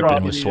be the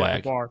dripping with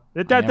swag.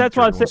 That's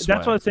why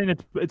I'm saying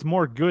it's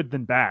more good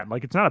than bad.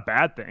 Like it's not a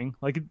bad thing.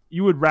 Like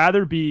you would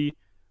rather be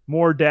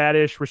more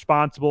daddish,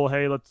 responsible.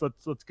 Hey, let's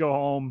go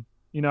home.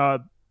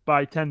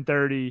 By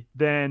 10:30,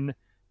 than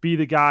be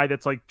the guy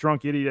that's like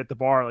drunk idiot at the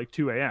bar at like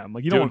 2 a.m.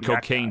 Like you don't want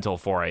cocaine till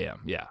 4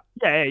 a.m. Yeah.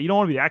 Yeah, you don't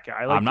want to be that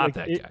guy. Like, I'm not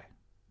that guy.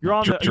 You're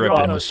on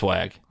dripping with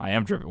swag. I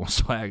am dripping with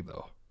swag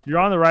though. You're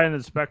on the right end of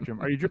the spectrum.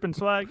 Are you dripping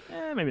swag?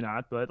 Maybe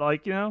not, but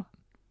like not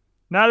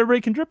everybody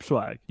can drip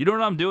swag. You know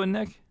what I'm doing,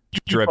 Nick?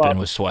 Dripping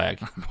with swag.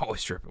 I'm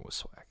always dripping with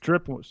swag.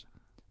 Dripping with.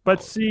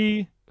 But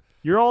see,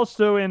 you're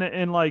also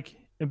in like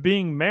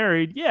being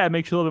married. Yeah, it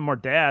makes you a little bit more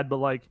dad, but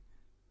like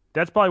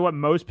that's probably what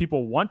most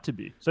people want to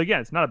be. So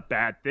again, it's not a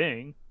bad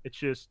thing. It's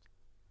just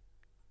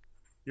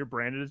you're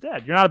branded as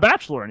dad. You're not a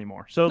bachelor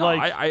anymore. So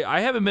I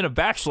haven't been a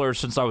bachelor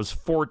since I was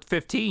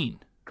 15.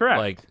 Correct.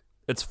 Like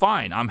it's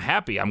fine. I'm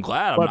happy. I'm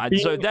glad.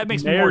 So that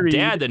makes me more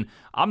dad than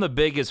I'm the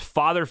biggest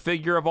father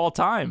figure of all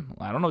time.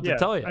 I don't know what to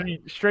tell you. I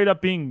mean, straight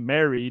up being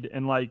married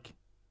and like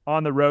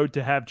on the road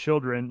to have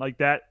children, like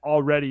that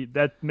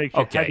makes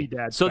you heavy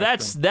dad. So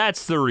that's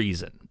the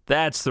reason.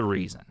 That's the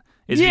reason.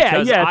 Is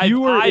because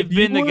I've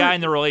been the guy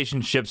in the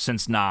relationship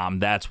since Nam.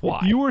 That's why.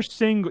 If you were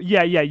single,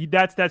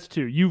 that's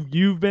too.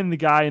 You've been the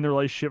guy in the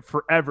relationship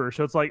forever.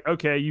 So it's like,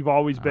 okay, you've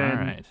always been. All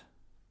right.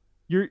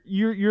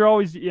 You're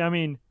always. I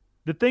mean,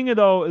 the thing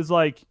though is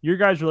like your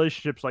guys'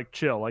 relationship's like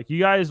chill. Like you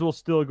guys will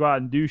still go out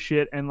and do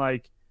shit, and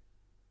like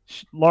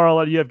Laura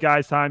let you have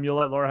guys time. You'll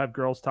let Laura have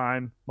girls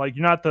time. Like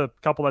you're not the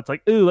couple that's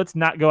like, ooh, let's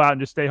not go out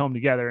and just stay home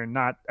together and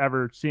not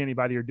ever see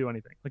anybody or do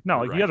anything. Like no,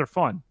 like you guys are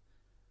fun.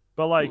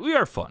 But like we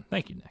are fun.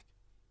 Thank you, Nick.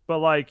 But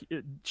like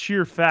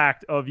sheer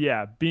fact of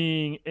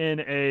being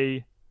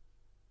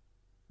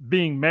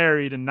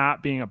married and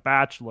not being a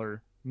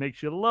bachelor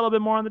makes you a little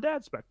bit more on the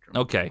dad spectrum.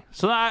 Okay,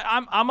 so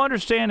I'm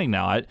understanding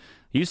now.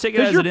 You take it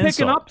as an insult. You're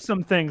picking up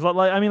some things.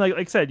 Like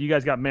I said, you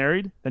guys got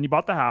married, then you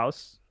bought the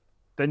house,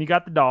 then you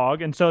got the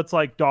dog, and so it's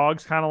like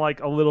dog's kind of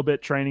like a little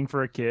bit training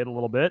for a kid, a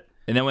little bit.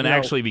 And then when you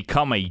actually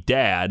become a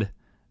dad,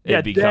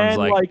 it becomes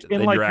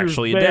then you're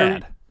actually a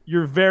dad.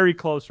 You're very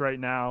close right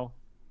now.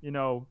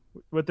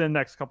 within the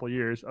next couple of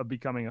years of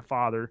becoming a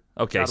father.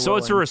 Okay, God so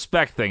it's a willing.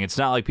 respect thing. It's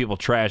not like people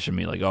trashing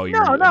me like, oh,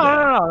 you're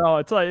No.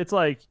 It's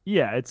like,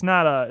 yeah, it's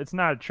not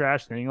a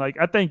trash thing. Like,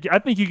 I think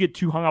you get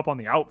too hung up on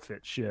the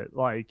outfit shit.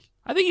 Like,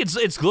 I think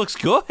it looks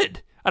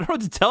good. I don't know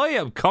what to tell you.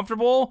 I'm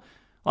comfortable.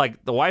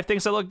 Like, the wife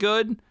thinks I look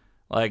good.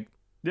 Like,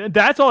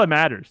 that's all that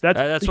matters.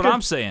 That's what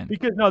I'm saying.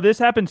 Because no, this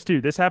happens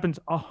too. This happens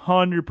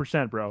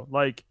 100%, bro.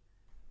 Like,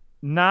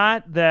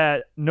 not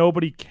that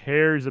nobody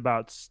cares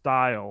about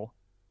style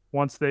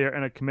once they are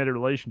in a committed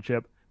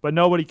relationship, but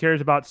nobody cares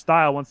about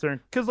style once they're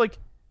in. Because, like,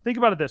 think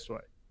about it this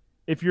way: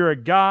 if you're a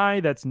guy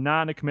that's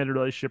not in a committed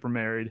relationship or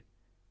married,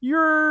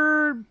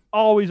 you're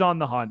always on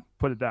the hunt.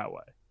 Put it that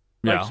way.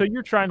 Like, so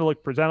you're trying to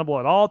look presentable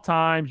at all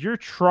times. You're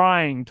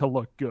trying to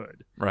look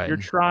good. Right. You're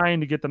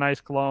trying to get the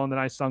nice cologne, the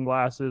nice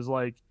sunglasses,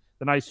 like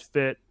the nice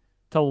fit,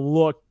 to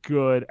look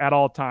good at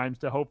all times,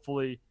 to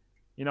hopefully,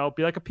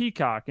 be like a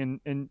peacock and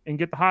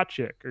get the hot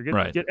chick, or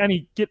get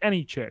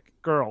any chick,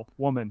 girl,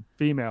 woman,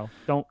 female.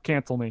 Don't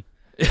cancel me.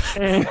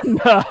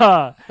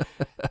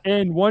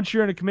 And once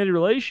you're in a committed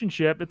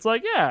relationship, it's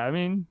like, yeah, I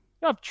mean, you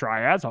don't have to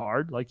try as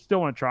hard. Like, you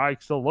still want to try,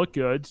 still look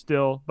good,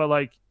 still, but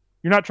like,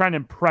 you're not trying to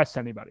impress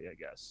anybody, I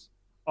guess.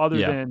 Other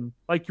than,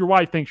 like, your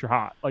wife thinks you're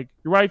hot. Like,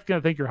 your wife's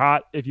gonna think you're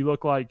hot if you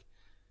look like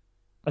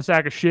a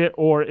sack of shit,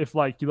 or if,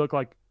 like, you look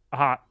like a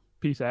hot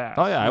piece of ass.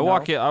 Oh yeah, I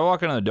walk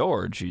in the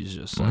door and she's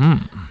just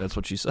like, that's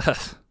what she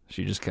says.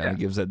 She just kind of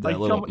gives that like,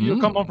 little. You'll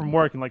come home from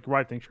work and, like, your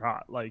wife thinks you're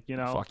hot. Like,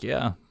 Fuck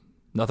yeah,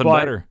 nothing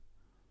better.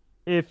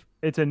 If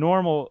it's a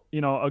normal,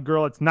 a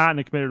girl that's not in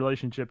a committed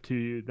relationship to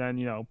you, then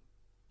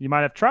you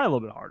might have to try a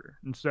little bit harder,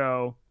 and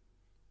so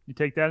you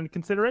take that into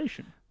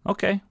consideration.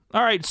 Okay,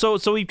 all right. So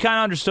we've kind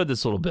of understood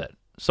this a little bit.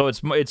 So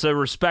it's a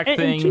respect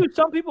thing. And two,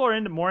 some people are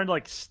more into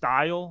like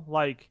style.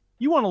 Like,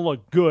 you want to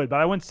look good, but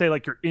I wouldn't say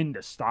like you're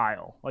into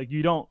style. Like,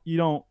 you don't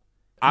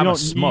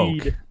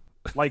need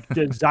like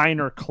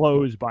designer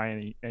clothes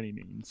by any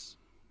means.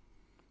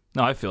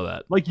 No, I feel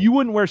that. Like, you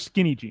wouldn't wear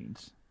skinny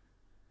jeans.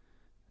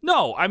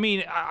 No, I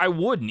mean, I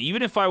wouldn't.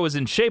 Even if I was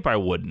in shape, I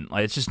wouldn't.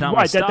 Like, it's just not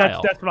my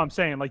style. That's what I'm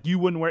saying. Like, you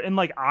wouldn't wear, and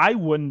like, I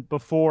wouldn't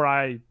before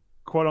I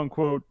quote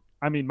unquote.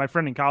 I mean, my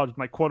friend in college was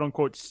my quote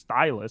unquote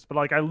stylist, but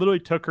like, I literally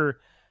took her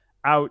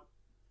out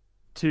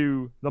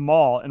to the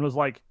mall and was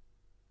like,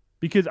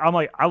 because I'm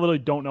like, I literally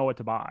don't know what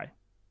to buy.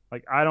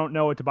 Like, I don't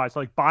know what to buy.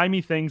 So like, buy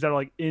me things that are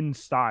like in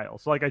style.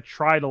 So like, I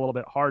tried a little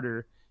bit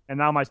harder, and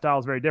now my style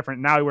is very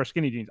different. Now I wear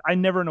skinny jeans. I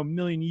never in a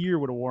million years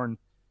would have worn,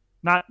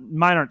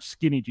 mine aren't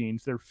skinny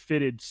jeans. They're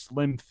fitted,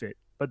 slim fit,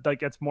 but like,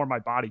 that's more my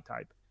body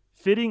type.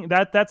 Fitting,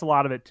 that's a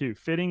lot of it too.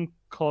 Fitting,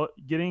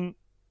 getting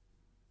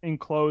in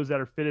clothes that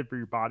are fitted for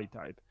your body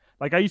type.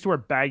 Like, I used to wear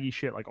baggy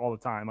shit like all the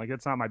time. Like,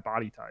 that's not my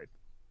body type.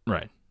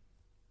 Right.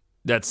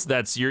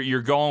 That's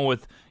you're going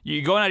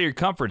out of your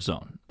comfort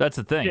zone. That's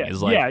the thing.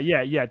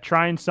 Yeah.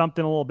 Trying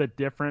something a little bit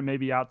different,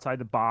 maybe outside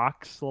the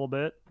box a little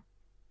bit.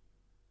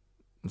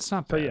 It's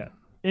not bad. So yeah.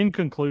 In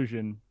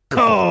conclusion,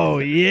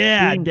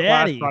 being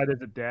daddy. Classified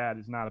as a dad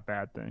is not a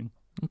bad thing.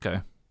 Okay.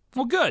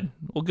 Well, good.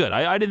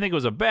 I didn't think it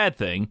was a bad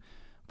thing,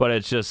 but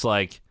it's just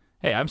like,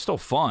 hey, I'm still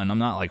fun. I'm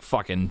not like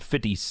fucking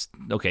 50.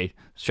 Okay.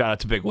 Shout out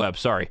to Big Web.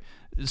 Sorry.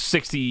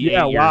 68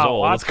 years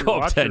old. Let's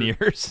go up 10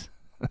 years.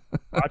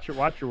 watch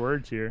your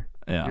words here.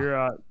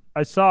 Yeah.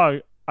 I saw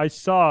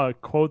a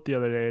quote the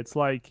other day. It's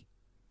like,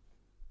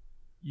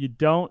 you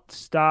don't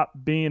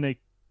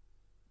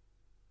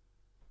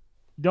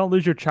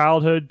lose your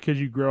childhood because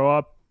you grow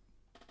up.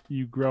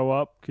 You grow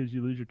up because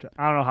you lose your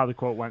I don't know how the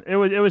quote went. It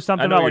was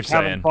something about like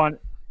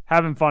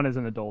having fun as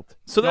an adult.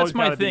 So that's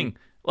my thing.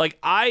 Like,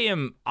 I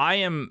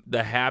am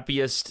the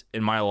happiest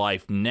in my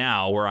life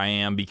now where I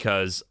am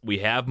because we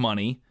have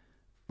money.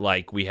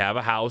 Like, we have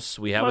a house,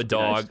 we have a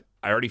dog. Nice.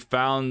 I already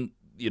found,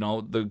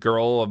 the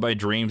girl of my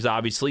dreams,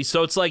 obviously.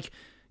 So it's like,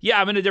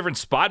 yeah, I'm in a different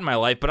spot in my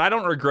life, but I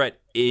don't regret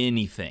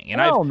anything.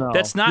 And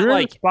that's not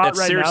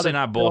that's seriously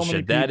not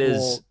bullshit. That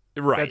is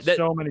right. That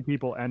so many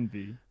people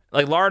envy.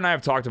 Like, Laura and I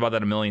have talked about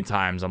that a million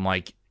times. I'm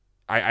like,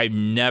 I've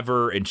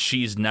never, and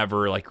she's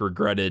never like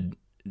regretted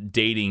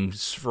dating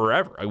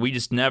forever. We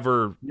just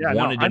never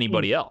wanted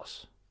anybody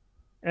else.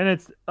 And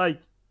it's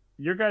like,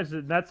 your guys,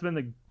 that's been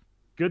the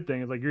good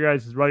thing, is like, your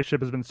guys'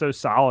 relationship has been so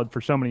solid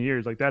for so many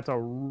years. Like, that's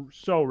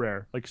so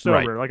rare. Like,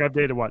 rare. Like, I've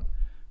dated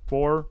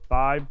 4,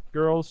 5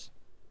 girls,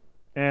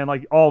 and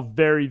like, all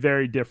very,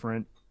 very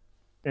different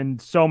in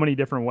so many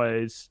different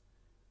ways,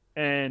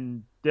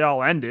 and they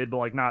all ended, but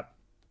like, not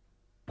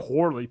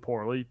poorly,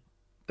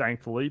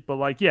 thankfully. But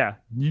like, yeah,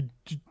 you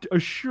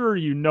assure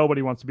you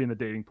nobody wants to be in the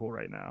dating pool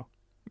right now.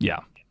 Yeah.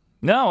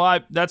 No,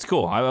 that's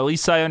cool. At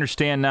least I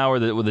understand now where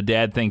the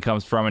dad thing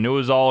comes from, and it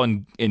was all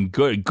in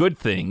good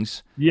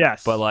things.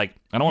 Yes. But like,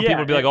 I don't want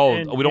people to be like,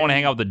 we don't want to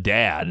hang out with the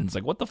dad. And it's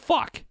like, what the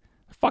fuck?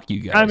 Fuck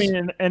you guys. I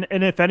mean, and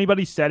if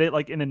anybody said it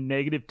like in a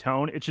negative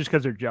tone, it's just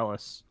because they're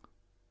jealous.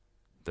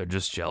 They're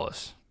just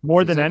jealous.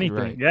 More than anything.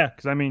 Right. Yeah.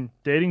 Because I mean,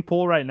 dating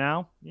pool right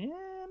now,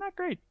 not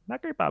great.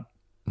 Not great, Bob.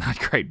 Not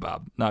great,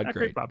 Bob. Not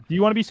great, Bob. Do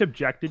you want to be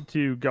subjected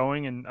to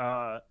going and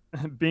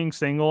being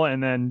single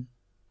and then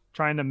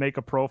trying to make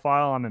a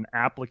profile on an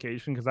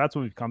application, because that's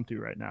what we've come to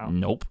right now.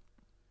 Nope.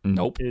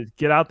 Is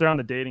get out there on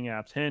the dating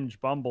apps, Hinge,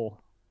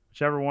 Bumble,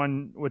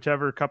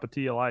 whichever cup of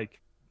tea you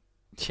like.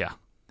 Yeah.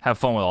 Have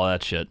fun with all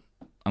that shit.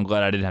 I'm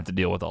glad I didn't have to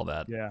deal with all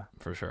that. Yeah.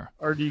 For sure.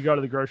 Or do you go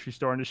to the grocery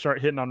store and just start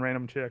hitting on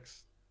random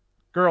chicks?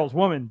 Girls,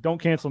 women, don't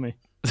cancel me.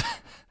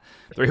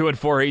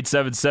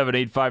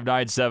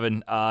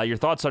 314-877-8597. Your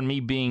thoughts on me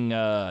being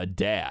a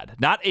dad?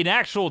 Not an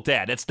actual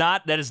dad.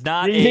 That is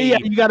not yeah,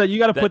 you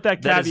gotta put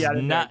that caveat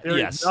in not, there.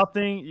 There yes. is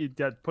nothing. You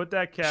got to put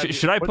that caveat.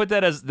 Should I put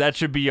that as that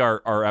should be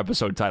our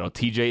episode title?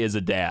 TJ is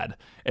a dad,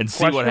 and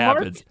see what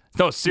happens.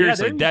 No,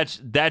 seriously,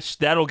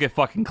 that'll get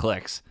fucking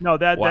clicks. No,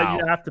 that wow. that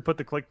you have to put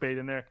the clickbait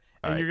in there,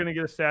 and you're gonna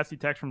get a sassy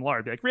text from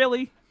Laura. Be like,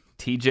 really?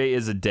 TJ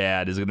is a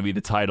dad is gonna be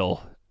the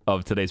title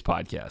of today's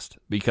podcast,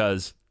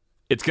 because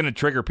it's going to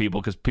trigger people,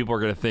 because people are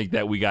going to think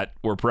that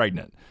we're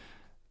pregnant.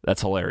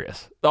 That's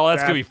hilarious. Oh,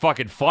 that's going to be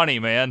fucking funny,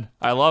 man.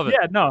 I love it.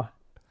 Yeah, no.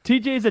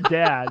 TJ's a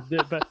dad,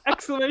 but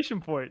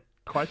exclamation point,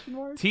 question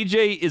mark?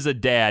 TJ is a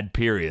dad,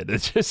 period.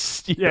 It's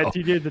just,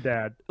 TJ's a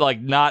dad. Like,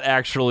 not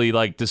actually,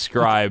 like,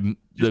 describe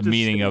the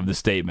meaning of the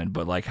statement,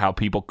 but, like, how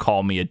people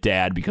call me a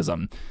dad because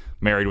I'm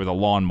married with a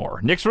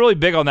lawnmower. Nick's really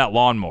big on that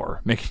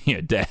lawnmower, making me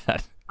a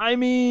dad. I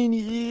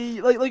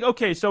mean,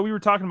 okay, so we were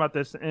talking about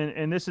this,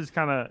 and this is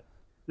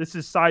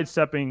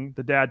sidestepping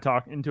the dad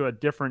talk into a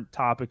different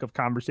topic of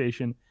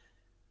conversation.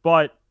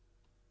 But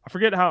I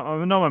forget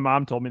I know my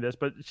mom told me this,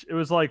 but it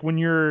was like when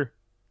you're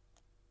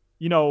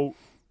in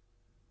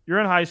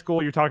high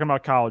school, you're talking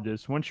about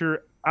colleges. Once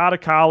you're out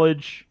of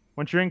college,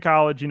 once you're in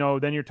college,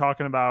 then you're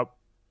talking about,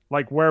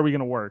 like, where are we going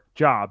to work?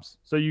 Jobs.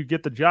 So you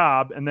get the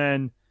job, and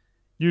then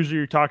usually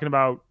you're talking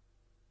about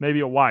maybe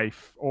a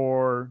wife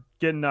or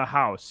getting a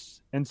house.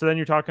 And so then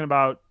you're talking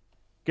about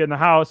getting a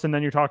house, and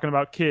then you're talking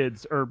about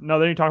kids, then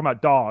you're talking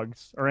about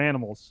dogs or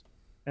animals.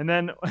 And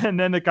then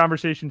the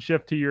conversation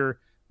shifts to your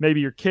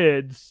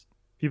kids.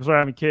 People start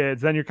having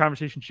kids. Then your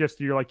conversation shifts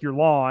to your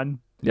lawn.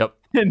 Yep.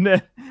 And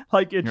then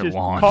it's just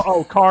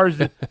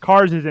cars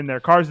is in there.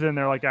 Cars is in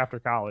there like after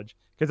college,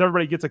 because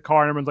everybody gets a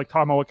car and everyone's like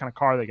talking about what kind of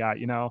car they got.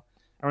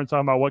 Everyone's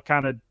talking about what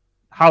kind of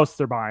house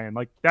they're buying.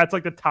 Like, that's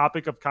like the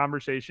topic of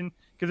conversation,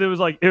 because it was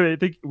like I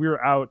think we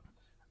were out.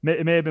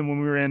 It may have been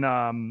when we were in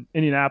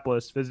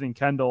Indianapolis visiting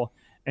Kendall,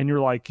 and you're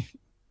like,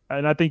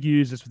 and I think you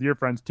use this with your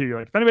friends too. You're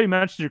like, if anybody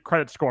mentions your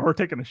credit score, we're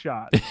taking a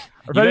shot. You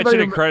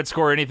mention a credit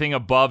score, anything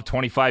above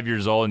 25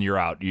 years old, and you're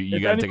out. You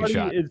got to take a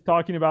shot. Is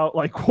talking about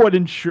like what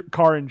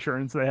car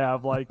insurance they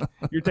have, like,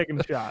 you're taking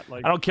a shot.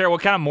 Like, I don't care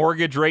what kind of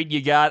mortgage rate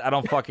you got. I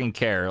don't fucking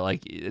care.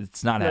 Like,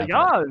 it's not happening.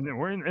 Like,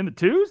 we're in the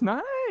twos.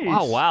 Nice.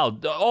 Oh wow.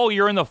 Oh,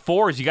 you're in the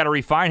fours. You got to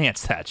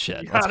refinance that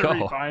shit. Let's go.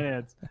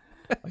 Refinance.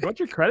 Like, what's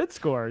your credit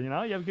score? You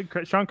have a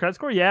good, strong credit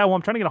score? Yeah, well,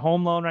 I'm trying to get a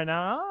home loan right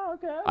now. Oh,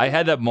 okay. I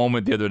had that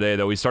moment the other day,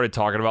 though. We started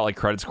talking about, like,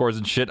 credit scores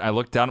and shit. I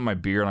looked down at my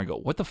beer, and I go,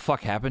 what the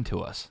fuck happened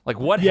to us? Like,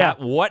 what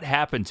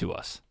happened to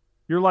us?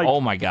 You're like, oh,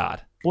 my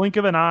God. Blink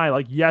of an eye.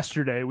 Like,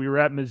 yesterday, we were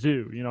at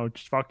Mizzou,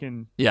 just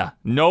fucking. Yeah,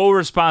 no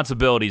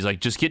responsibilities. Like,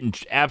 just getting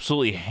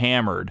absolutely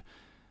hammered.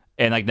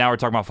 And, like, now we're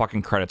talking about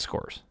fucking credit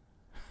scores.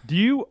 Do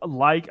you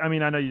like, I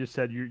mean, I know you just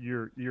said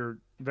you're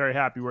very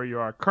happy where you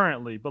are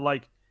currently, but,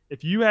 like,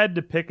 if you had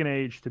to pick an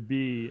age to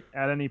be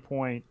at any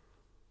point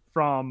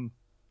from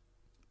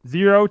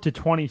 0 to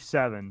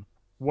 27,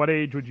 what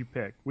age would you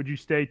pick? Would you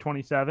stay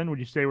 27? Would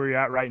you stay where you're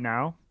at right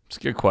now? It's a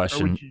good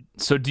question.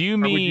 So do you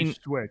mean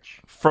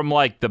switch from,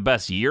 like, the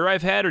best year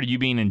I've had, or do you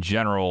mean in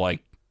general, like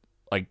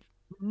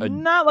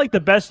not like the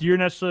best year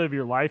necessarily of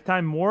your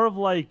lifetime, more of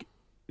like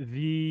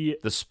the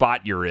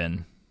spot you're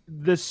in.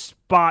 The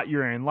spot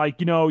you're in. Like,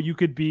 you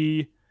could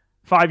be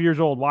 5 years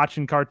old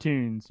watching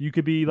cartoons. You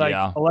could be like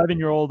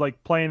 11-year-old,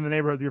 like playing in the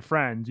neighborhood with your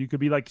friends. You could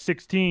be like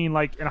 16,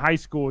 like in high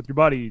school with your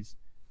buddies.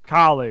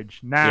 College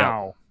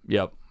now.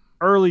 Yep.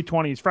 Early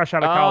 20s, fresh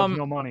out of college,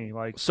 no money.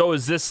 Like, so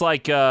is this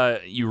like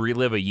you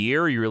relive a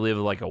year? Or you relive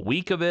like a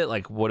week of it?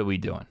 Like, what are we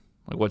doing?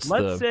 Like,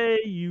 let's say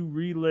you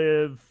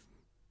relive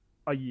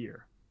a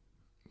year.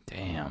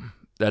 Damn,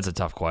 that's a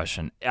tough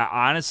question.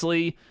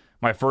 Honestly,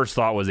 my first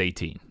thought was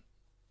 18.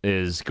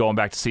 Is going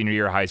back to senior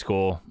year of high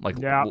school. Like,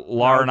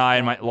 Laura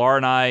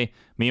and I,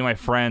 me and my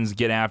friends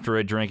get after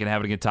it, drinking,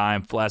 having a good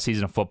time. Last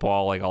season of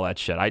football, like all that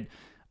shit.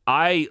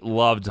 I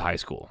loved high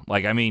school.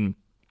 Like, I mean,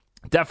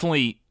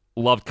 definitely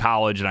loved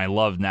college, and I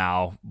love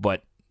now.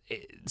 But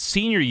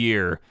senior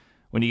year,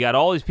 when you got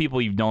all these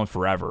people you've known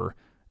forever,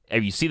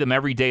 and you see them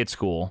every day at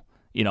school,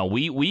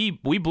 we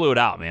blew it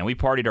out, man. We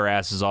partied our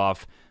asses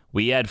off.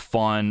 We had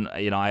fun.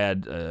 I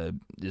had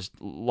just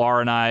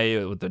Laura and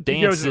I with the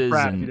dances. You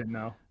didn't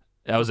know.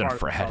 I was in a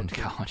frat in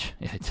college.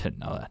 Yeah, I didn't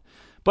know that.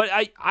 But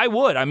I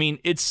would. I mean,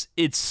 it's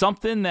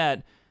something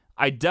that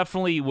I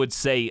definitely would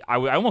say. I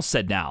almost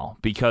said now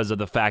because of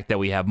the fact that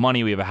we have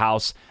money, we have a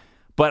house.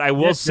 But I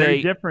will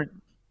say, very different.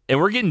 And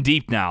we're getting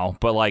deep now.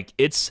 But like,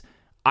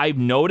 I've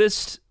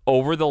noticed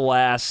over the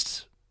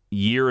last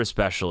year,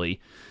 especially.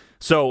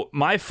 So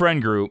my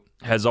friend group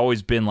has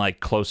always been like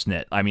close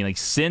knit. I mean, like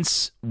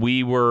since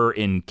we were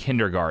in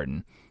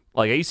kindergarten.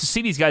 Like, I used to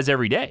see these guys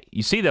every day.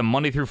 You see them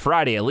Monday through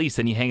Friday at least,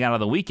 and you hang out on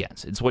the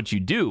weekends. It's what you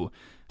do,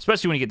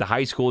 especially when you get to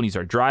high school and you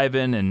start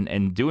driving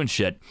and doing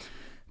shit.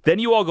 Then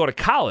you all go to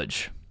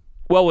college.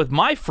 Well, with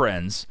my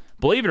friends,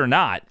 believe it or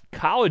not,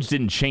 college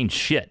didn't change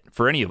shit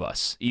for any of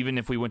us. Even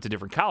if we went to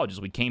different colleges,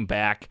 we came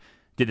back,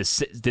 did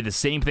the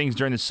same things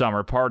during the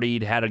summer,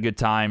 partied, had a good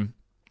time.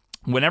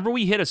 Whenever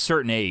we hit a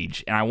certain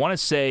age, and I want to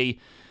say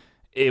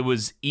it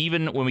was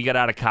even when we got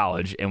out of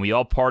college, and we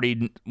all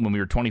partied when we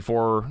were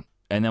 24,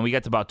 and then we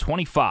got to about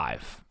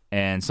 25,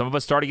 and some of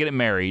us started getting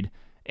married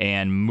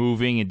and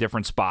moving in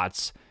different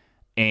spots,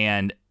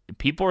 and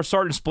people are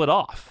starting to split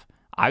off.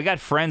 I got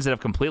friends that have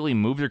completely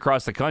moved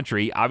across the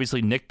country,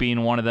 obviously Nick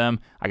being one of them.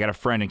 I got a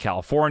friend in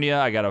California.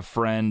 I got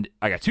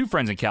two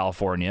friends in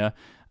California.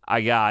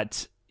 I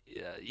got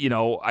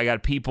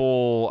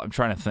people, I'm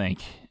trying to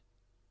think.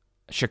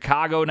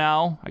 Chicago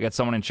now. I got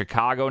someone in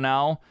Chicago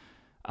now.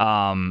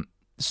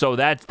 So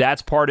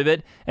that's part of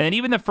it. And then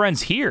even the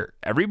friends here,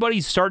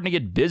 everybody's starting to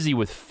get busy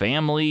with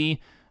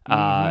family.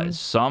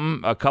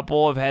 A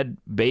couple have had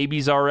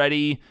babies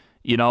already.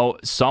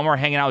 Some are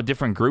hanging out with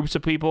different groups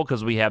of people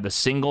because we have the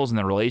singles and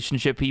the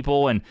relationship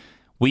people, and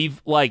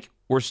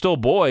we're still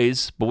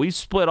boys, but we've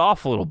split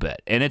off a little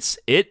bit. And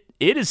it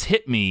has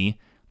hit me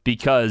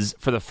because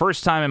for the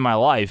first time in my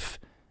life,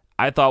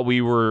 I thought we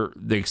were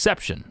the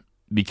exception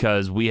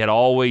because we had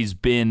always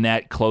been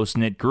that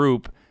close-knit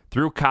group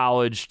through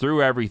college,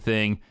 through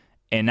everything,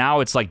 and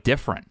now it's like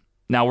different.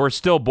 Now we're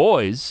still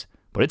boys,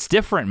 but it's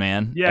different,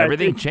 man. Yeah,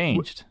 everything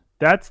changed.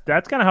 That's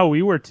kind of how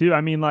we were too.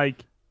 I mean,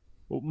 like,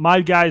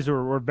 my guys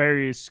were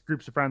various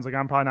groups of friends. Like,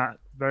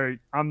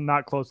 I'm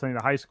not close to any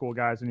of the high school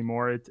guys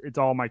anymore. It's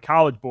all my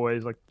college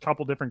boys, like a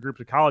couple different groups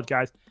of college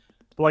guys.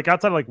 But like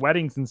outside of like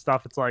weddings and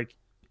stuff, it's like,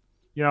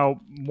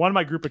 one of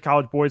my group of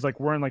college boys, like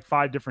we're in like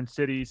 5 different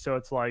cities. So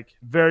it's like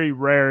very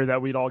rare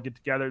that we'd all get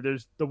together.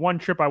 There's the one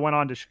trip I went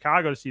on to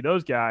Chicago to see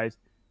those guys.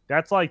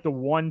 That's like the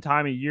one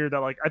time a year that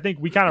like, I think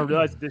we kind of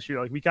realized this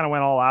year, like we kind of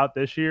went all out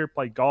this year,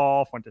 played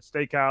golf, went to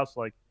steakhouse,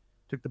 like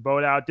took the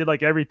boat out, did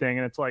like everything.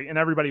 And it's like, and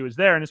everybody was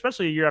there. And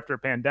especially a year after a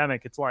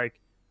pandemic, it's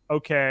like,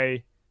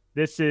 okay,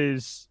 this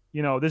is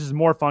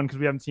more fun because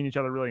we haven't seen each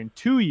other really in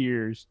 2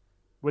 years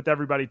with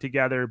everybody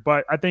together.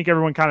 But I think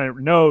everyone kind of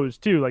knows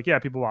too, like, yeah,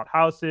 people bought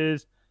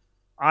houses.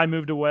 I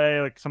moved away,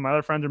 like some of my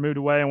other friends are moved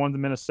away, and one's in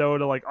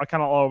Minnesota, like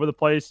kind of all over the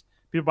place.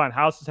 People buying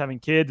houses, having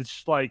kids. It's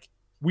just like,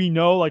 we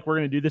know like we're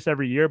going to do this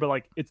every year, but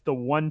like it's the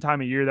one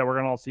time a year that we're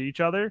going to all see each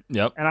other.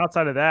 Yep. And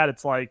outside of that,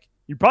 it's like,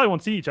 you probably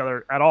won't see each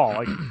other at all.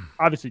 Like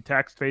obviously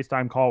text,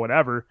 FaceTime, call,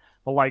 whatever.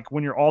 But like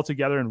when you're all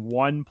together in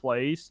one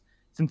place,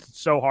 since it's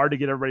so hard to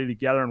get everybody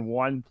together in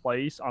one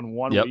place on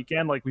one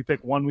weekend, like we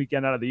pick one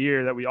weekend out of the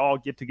year that we all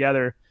get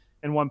together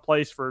in one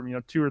place for,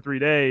 2 or 3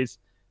 days.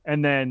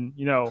 And then,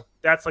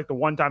 that's like the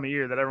one time a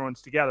year that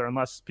everyone's together,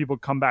 unless people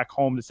come back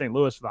home to St.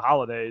 Louis for the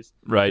holidays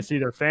to see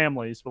their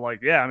families. But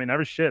like, yeah, I mean,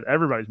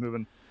 everybody's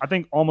moving. I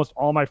think almost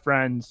all my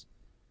friends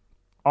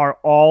are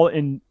all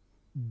in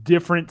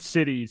different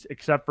cities,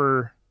 except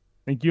for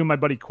I think you and my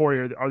buddy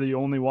Corey are the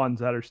only ones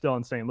that are still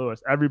in St. Louis.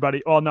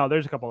 Everybody, well, no,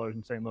 there's a couple others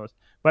in St. Louis,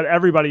 but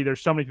everybody,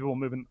 there's so many people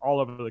moving all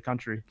over the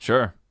country.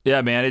 Sure.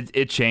 Yeah, man,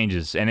 it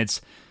changes. And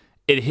it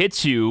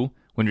hits you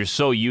when you're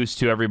so used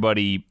to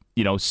everybody,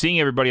 seeing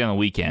everybody on the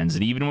weekends.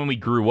 And even when we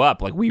grew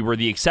up, like we were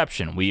the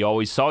exception. We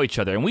always saw each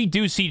other, and we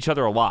do see each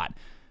other a lot.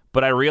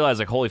 But I realized,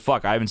 like, holy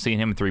fuck, I haven't seen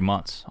him in 3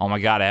 months. Oh my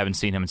God, I haven't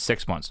seen him in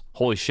 6 months.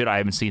 Holy shit, I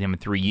haven't seen him in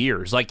 3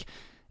 years. Like,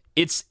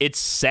 it's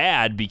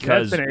sad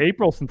because it's been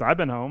April since I've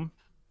been home.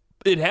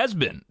 It has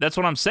been. That's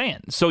what I'm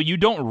saying. So you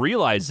don't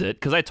realize it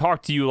because I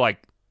talk to you like,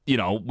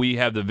 we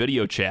have the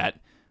video chat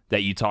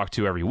that you talk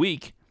to every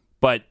week,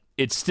 but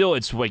it's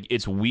weird.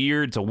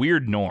 It's a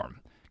weird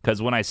norm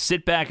because when I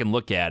sit back and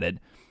look at it,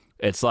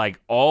 it's like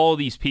all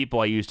these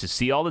people I used to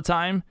see all the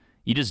time,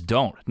 you just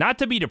don't. Not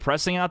to be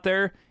depressing out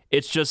there.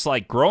 It's just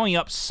like growing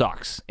up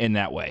sucks in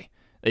that way.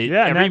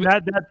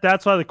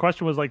 That's why the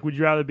question was like, would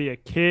you rather be a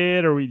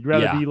kid or would you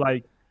rather be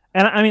like,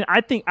 and I mean,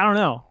 I don't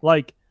know.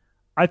 Like,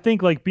 I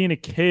think like being a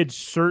kid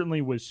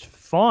certainly was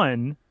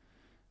fun.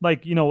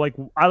 Like,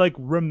 I like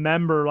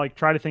remember, like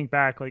try to think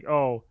back, like,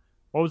 oh,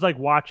 what was like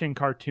watching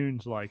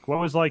cartoons like? What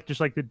was like just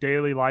like the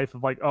daily life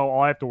of like, oh,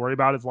 all I have to worry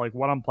about is like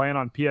what I'm playing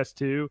on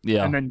PS2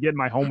 and then getting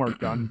my homework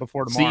done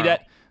before tomorrow. See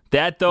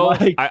that though,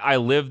 like, I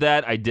lived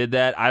that. I did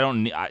that.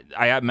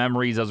 I have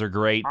memories. Those are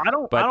great.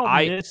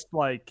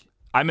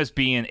 I miss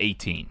being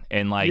 18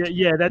 and like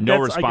no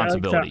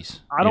responsibilities.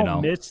 I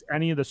don't miss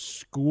any of the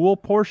school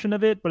portion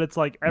of it, but it's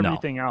like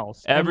everything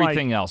else.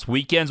 Everything else.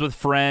 Weekends with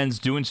friends,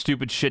 doing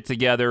stupid shit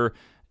together.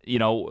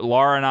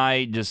 Laura and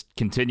I just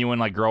continuing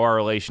like grow our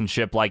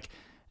relationship. Like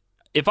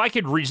if I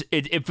could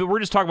if we're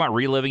just talking about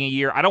reliving a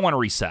year, I don't want to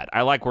reset.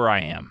 I like where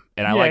I am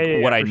and I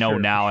like what I know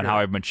now and how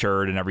I've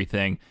matured and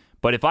everything.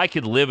 But if I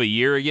could live a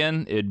year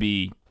again, it'd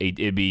be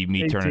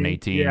me turning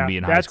 18 and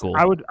being high school.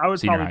 I would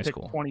probably pick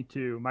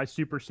 22, my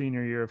super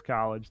senior year of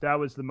college. That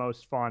was the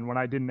most fun when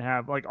I didn't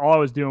have like all I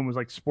was doing was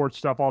like sports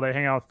stuff all day,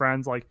 hang out with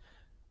friends. Like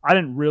I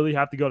didn't really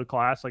have to go to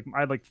class. Like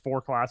I had like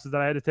 4 classes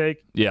that I had to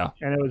take. Yeah.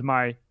 And it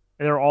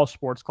they're all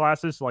sports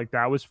classes. So like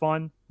that was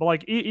fun. But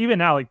like even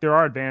now, like there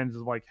are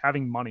advantages of like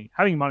having money.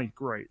 Having money is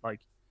great. Like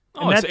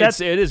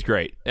it is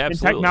great.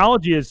 Absolutely. And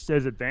technology is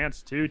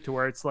advanced too, to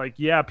where it's like,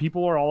 yeah,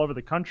 people are all over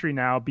the country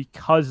now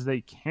because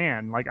they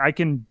can. Like I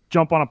can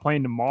jump on a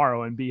plane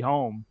tomorrow and be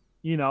home.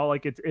 You know,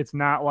 like it's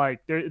not like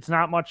it's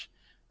not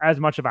as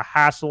much of a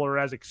hassle or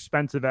as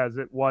expensive as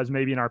it was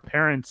maybe in our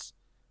parents'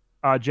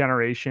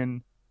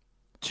 generation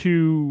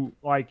to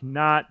like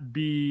not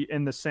be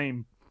in the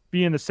same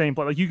place.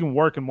 Like you can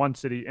work in one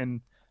city and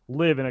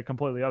live in a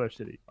completely other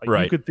city. Like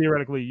right. you could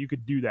theoretically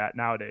do that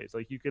nowadays.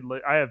 Like you could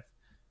I have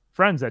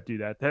friends that do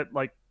that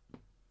like,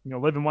 you know,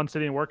 live in one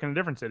city and work in a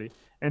different city.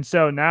 And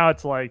so now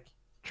it's like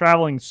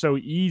traveling so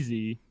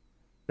easy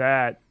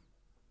that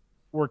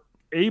we're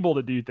able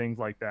to do things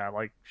like that.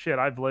 Like shit,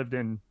 I've lived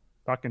in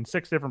fucking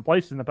 6 different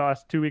places in the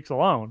past 2 weeks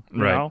alone.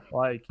 You know?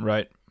 Like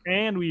right.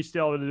 And we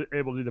still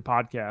able to do the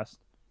podcast.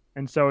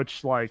 And so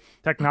it's like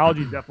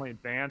technology is definitely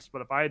advanced,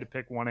 but if I had to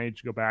pick one age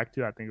to go back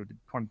to, I think it would be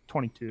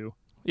 22.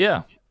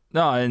 Yeah.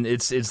 No, and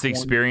it's the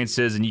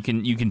experiences, and you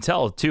can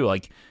tell too.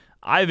 Like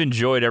I've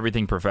enjoyed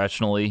everything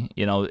professionally,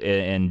 you know,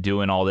 and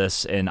doing all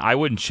this, and I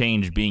wouldn't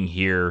change being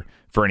here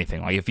for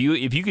anything. Like if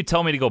you could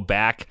tell me to go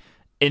back,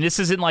 and this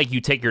isn't like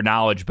you take your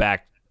knowledge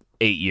back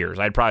 8 years,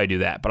 I'd probably do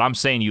that. But I'm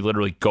saying you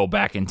literally go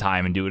back in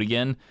time and do it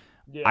again.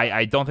 Yeah.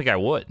 I don't think I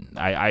would.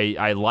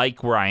 I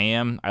like where I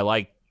am. I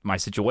like my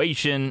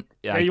situation.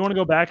 Hey, you want to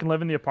go back and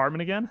live in the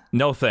apartment again?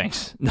 No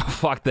thanks. No,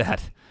 fuck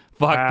that.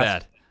 Fuck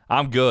that.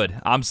 I'm good.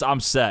 I'm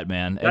set,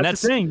 man.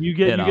 That's the thing. You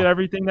get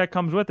everything that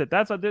comes with it.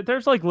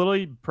 There's like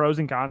literally pros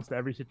and cons to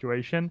every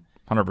situation.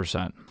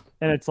 100%.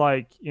 And it's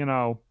like, you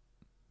know,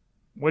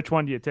 which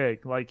one do you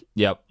take? Like,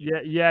 yep.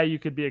 Yeah, you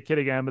could be a kid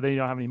again, but then you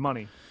don't have any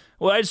money.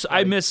 Well,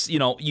 I miss, you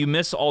know, you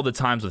miss all the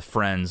times with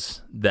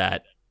friends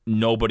that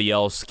nobody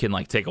else can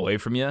like take away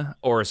from you,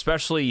 or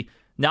especially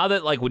now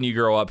that like when you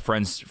grow up,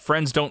 friends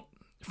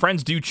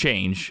do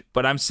change,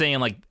 but I'm saying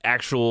like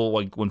actual,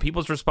 like when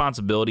people's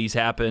responsibilities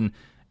happen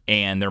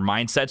and their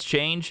mindsets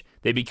change,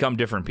 they become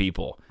different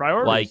people.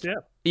 Priorities, like,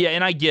 yeah,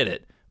 and I get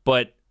it.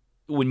 But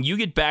when you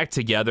get back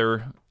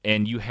together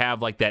and you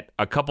have like that,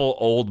 a couple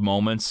old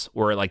moments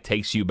where it like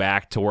takes you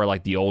back to where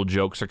like the old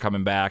jokes are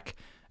coming back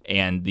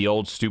and the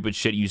old stupid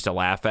shit you used to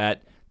laugh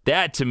at,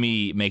 that to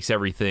me makes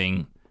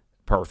everything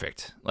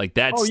perfect. Like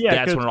that's when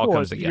it all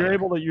comes together.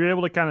 You're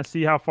able to kind of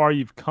see how far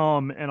you've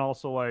come, and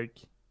also like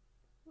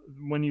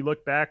when you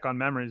look back on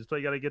memories, so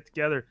you got to get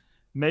together,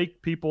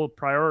 make people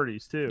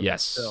priorities too.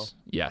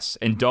 Yes,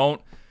 and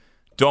don't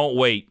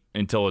wait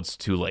until it's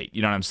too late.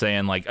 You know what I'm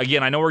saying? Like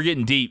again, I know we're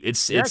getting deep.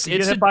 It's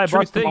hit by a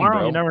bus tomorrow,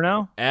 bro. You never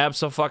know.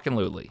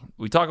 Absolutely.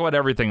 We talk about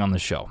everything on the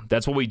show.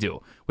 That's what we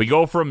do. We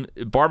go from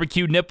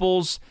barbecue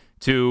nipples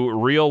to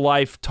real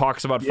life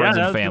talks about friends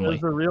and family.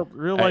 That's a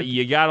real life.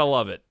 You gotta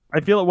love it. I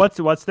feel it.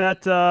 What's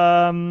that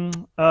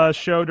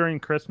show during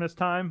Christmas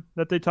time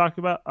that they talk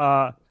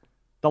about?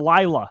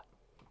 Delilah.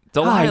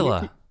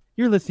 Hi,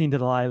 you're listening to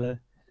Delilah.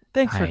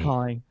 Thanks for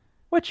calling.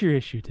 What's your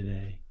issue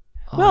today?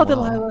 Well,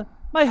 Delilah,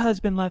 my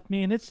husband left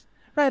me, and it's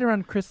right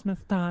around Christmas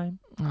time.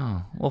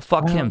 Oh, well,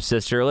 fuck him,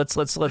 sister.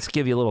 Let's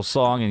give you a little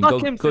song and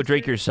go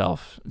drink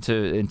yourself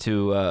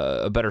into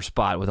a better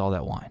spot with all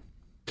that wine.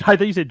 I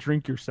thought you said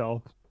drink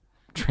yourself.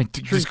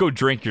 Just go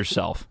drink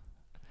yourself.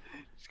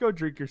 Just go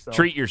drink yourself.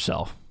 Treat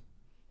yourself,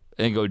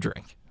 and go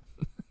drink.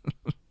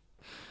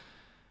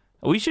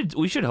 We should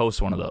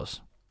host one of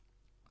those.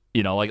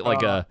 You know,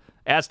 like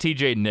ask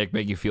TJ and Nick,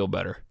 make you feel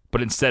better.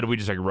 But instead, we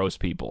just like roast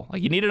people.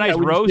 Like, you need a nice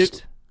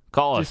roast?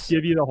 Call us. Just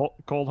give you the whole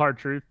cold hard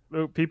truth.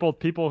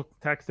 People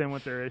text in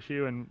with their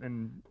issue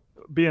and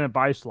be an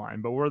advice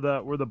line, but we're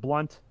the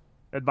blunt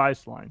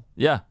advice line.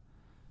 Yeah.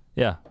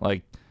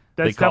 Like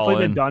that's definitely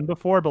been done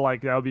before, but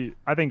like that would be.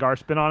 I think our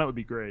spin on it would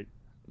be great.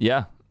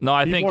 Yeah. No,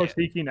 I think people are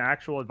seeking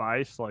actual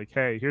advice. Like,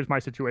 hey, here's my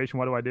situation.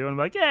 What do I do? And I'm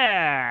like,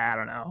 yeah, I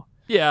don't know.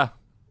 Yeah.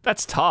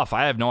 That's tough.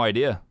 I have no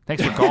idea.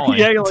 Thanks for calling.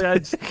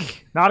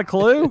 Not a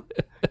clue.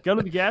 Go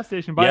to the gas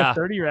station, buy a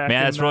 30 rack.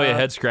 Man, that's really a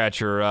head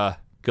scratcher.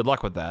 Good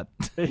luck with that.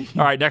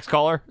 All right, next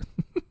caller.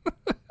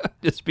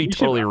 Just be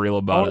totally real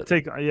about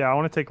it. I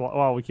want to take.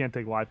 Well, we can't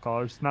take live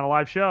callers. It's not a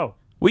live show.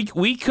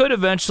 We could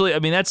eventually. I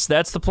mean, that's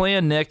the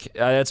plan, Nick.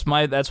 That's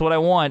what I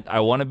want.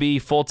 I want to be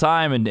full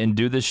time and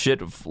do this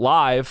shit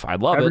live.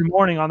 I'd love it. Every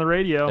morning on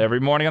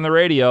the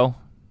radio.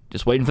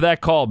 Just waiting for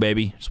that call,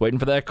 baby. Just waiting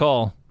for that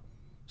call.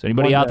 So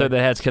anybody out there that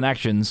has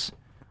connections,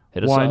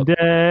 hit us up. One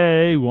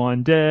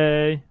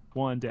day.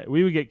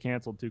 We would get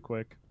canceled too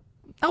quick.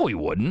 No, we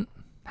wouldn't.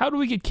 How do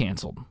we get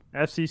canceled?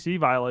 FCC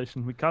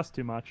violation. We cuss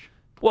too much.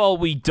 Well,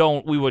 we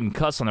wouldn't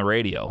cuss on the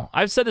radio.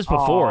 I've said this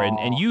before,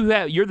 and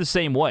you're the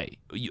same way.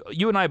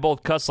 You and I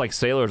both cuss like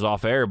sailors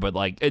off air, but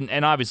like,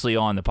 and obviously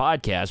on the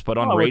podcast, but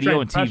on radio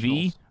and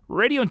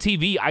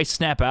TV, I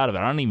snap out of it.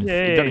 I don't even,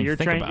 think about it.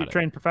 You're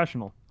trained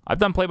professional. I've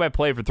done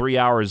play-by-play for 3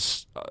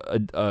 hours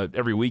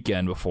every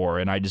weekend before,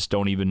 and I just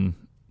don't even.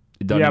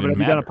 It doesn't even but if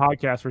matter. you've done a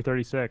podcast for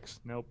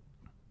 36, nope.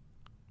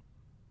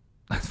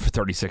 For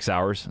 36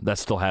 hours,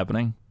 that's still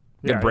happening.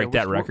 Gonna break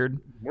that record.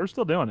 We're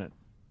still doing it.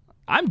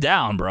 I'm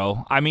down,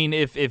 bro. I mean,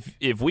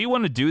 if we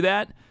want to do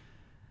that,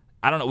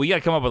 I don't know. We got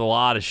to come up with a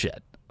lot of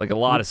shit, like a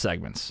lot of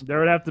segments. There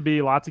would have to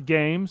be lots of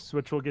games,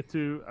 which we'll get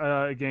to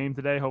a game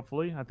today,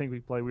 hopefully. I think we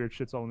play weird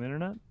shits on the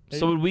internet. Maybe.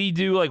 So would we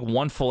do like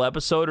one full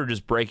episode or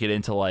just break it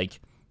into like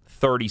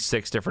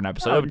 36 different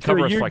episodes? That would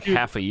cover us for like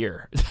half a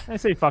year. I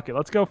say fuck it.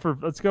 Let's go for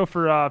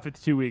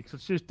 52 weeks.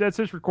 Let's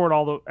just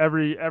record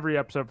every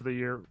episode for the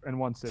year in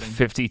one sitting.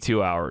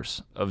 52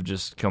 hours of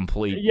just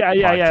complete. Yeah.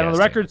 The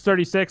record's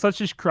 36. Let's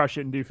just crush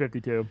it and do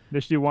 52.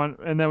 Just do one,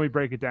 and then we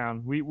break it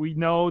down. We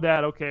know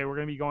that we're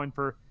gonna be going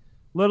for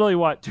literally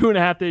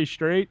 2.5 days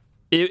straight.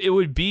 It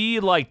would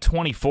be like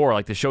 24,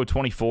 like the show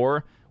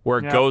 24, where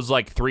it goes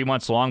like 3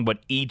 months long, but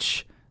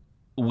each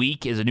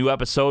week is a new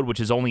episode, which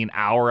is only an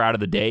hour out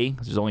of the day.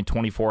 There's only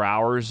 24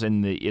 hours,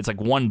 and it's like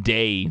one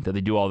day that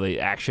they do all the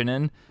action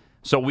in.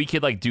 So we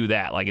could like do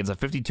that. Like it's a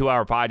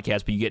 52-hour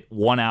podcast, but you get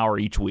 1 hour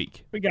each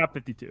week. We got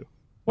 52.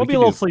 We'll be a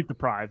little sleep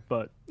deprived,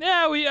 but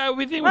yeah, we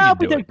think we can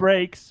do take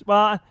breaks.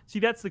 Well, see,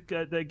 that's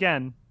the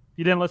again.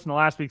 You didn't listen to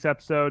last week's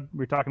episode. We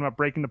were talking about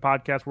breaking the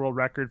podcast world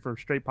record for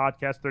straight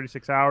podcast,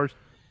 36 hours.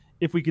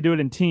 If we could do it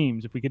in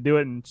teams, if we could do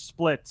it in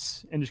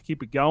splits and just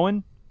keep it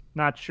going,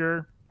 not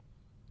sure.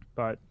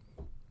 But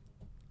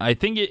I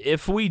think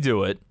if we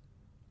do it,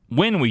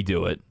 when we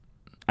do it,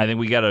 I think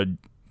we got to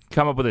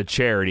come up with a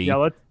charity. Yeah,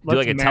 let's do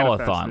like a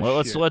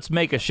telethon. Let's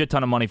make a shit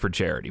ton of money for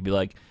charity. Be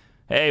like,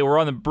 hey, we're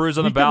on the Brews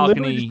on the Balcony.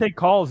 Literally just take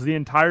calls the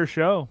entire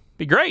show.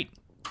 Be great.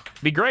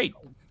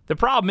 The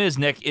problem is,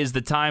 Nick, is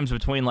the times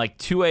between like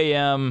 2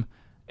 a.m.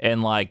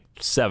 and like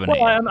 7 a.m.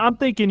 Well, I'm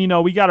thinking,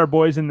 we got our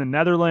boys in the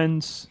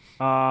Netherlands.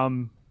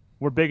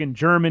 We're big in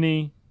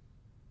Germany,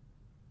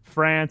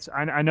 France.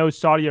 I know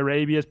Saudi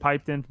Arabia's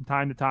piped in from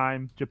time to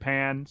time.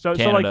 Japan.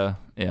 Canada.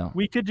 Yeah.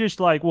 We could just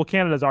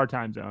Canada's our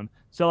time zone.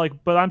 So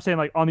but I'm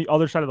saying on the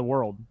other side of the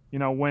world.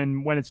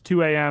 When it's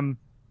 2 a.m.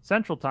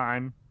 Central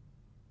Time,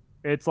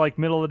 it's like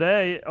middle of the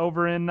day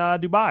over in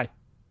Dubai.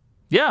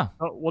 Yeah.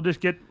 We'll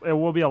just it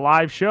will be a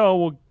live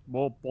show.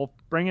 We'll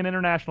bring in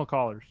international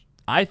callers.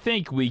 I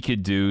think we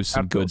could do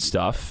some good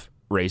stuff,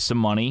 raise some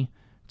money,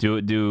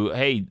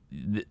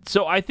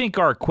 so I think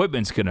our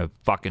equipment's going to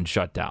fucking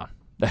shut down.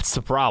 That's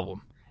the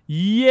problem.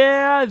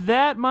 Yeah,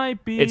 that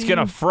might be. It's going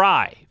to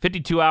fry.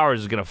 52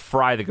 hours is going to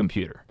fry the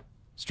computer.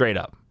 Straight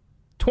up.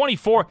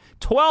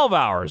 12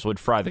 hours would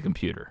fry the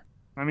computer.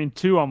 I mean,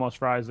 2 almost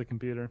fries the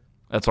computer.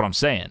 That's what I'm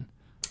saying.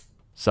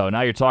 So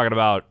now you're talking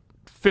about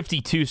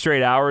 52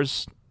 straight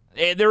hours.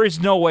 There is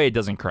no way it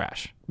doesn't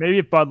crash. Maybe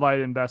if Bud Light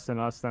invests in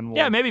us, then we'll...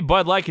 Yeah, maybe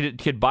Bud Light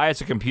could buy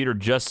us a computer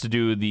just to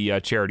do the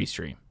charity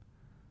stream.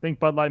 Think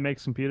Bud Light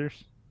makes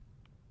computers?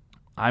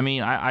 I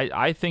mean,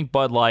 I think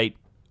Bud Light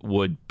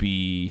would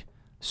be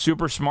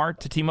super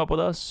smart to team up with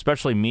us,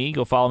 especially me.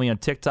 Go follow me on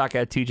TikTok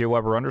at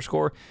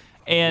TJWeber_.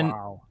 And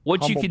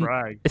what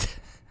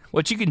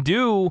you can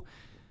do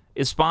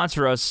is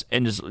sponsor us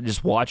and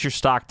just watch your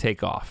stock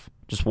take off.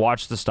 Just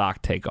watch the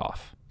stock take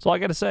off. That's all I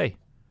got to say.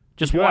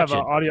 Just watch it.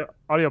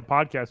 Audio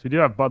podcast. We do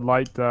have Bud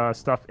Light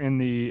stuff in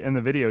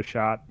the video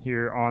shot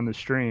here on the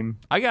stream.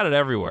 I got it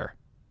everywhere.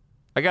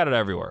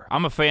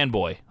 I'm a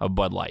fanboy of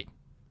Bud Light.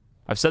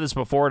 I've said this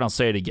before and I'll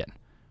say it again.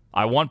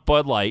 I want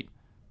Bud Light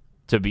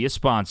to be a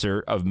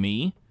sponsor of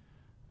me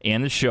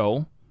and the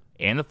show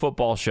and the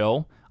football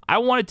show. I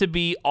want it to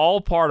be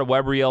all part of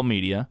Weber Yell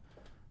Media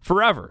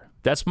forever.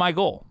 That's my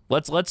goal.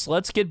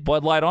 Let's get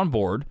Bud Light on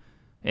board.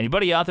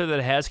 Anybody out there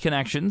that has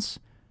connections,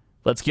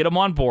 let's get them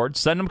on board.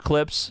 Send them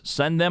clips.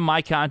 Send them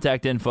my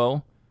contact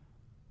info.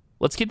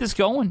 Let's get this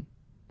going.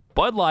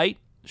 Bud Light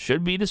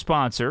should be the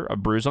sponsor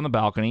of Brews on the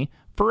Balcony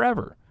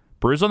forever.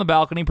 Brews on the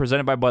Balcony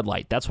presented by Bud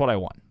Light. That's what I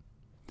want.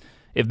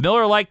 If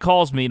Miller Lite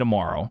calls me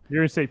tomorrow,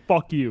 you're going to say,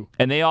 fuck you.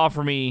 And they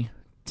offer me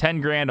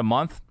 $10,000 a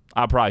month,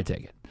 I'll probably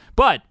take it.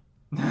 But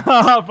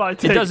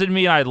it doesn't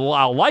mean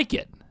I'll like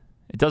it.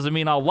 It doesn't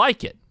mean I'll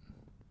like it.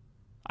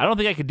 I don't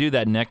think I could do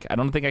that, Nick. I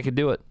don't think I could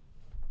do it.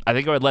 I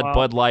think I would let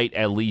Bud Light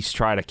at least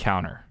try to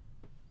counter.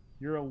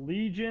 Your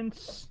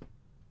allegiance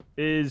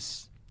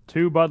is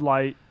to Bud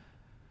Light.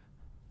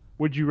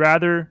 Would you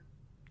rather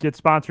get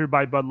sponsored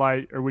by Bud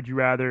Light or would you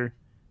rather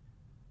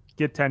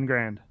get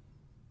 $10,000?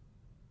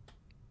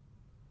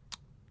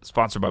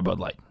 Sponsored by Bud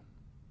Light.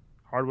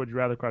 Hard would you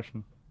rather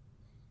question.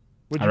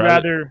 Would you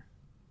rather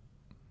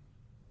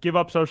give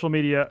up social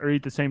media or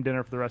eat the same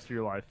dinner for the rest of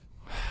your life?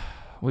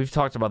 We've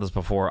talked about this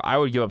before. I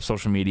would give up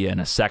social media in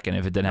a second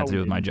if it didn't have to do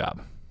with my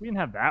job. We didn't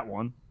have that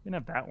one.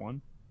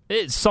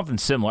 It's something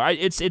similar.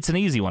 It's an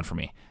easy one for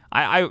me.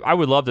 I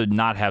would love to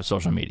not have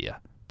social media,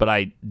 but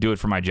I do it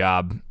for my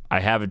job.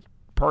 I have it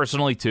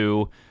personally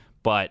too,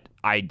 but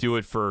I do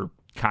it for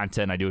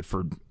content. I do it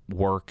for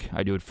work.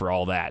 I do it for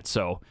all that.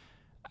 So,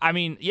 I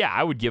mean, yeah,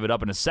 I would give it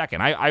up in a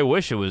second. I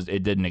wish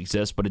it didn't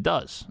exist, but it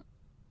does.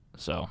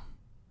 So,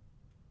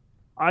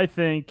 I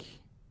think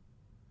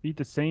eat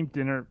the same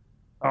dinner.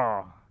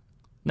 Oh,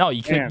 no,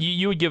 you could.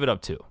 You would give it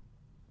up too.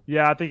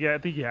 Yeah, I think you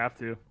have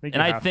to.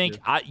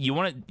 You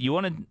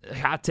want a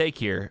hot take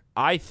here.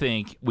 I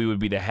think we would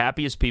be the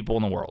happiest people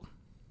in the world.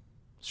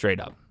 Straight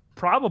up.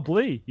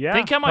 Probably, yeah.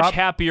 Think how much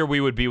happier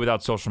we would be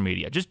without social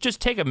media.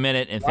 Just take a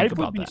minute and think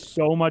about that. Life would be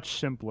so much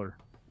simpler.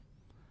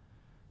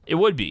 It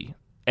would be.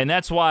 And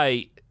that's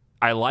why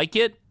I like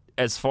it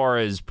as far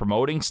as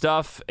promoting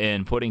stuff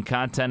and putting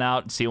content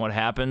out and seeing what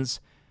happens.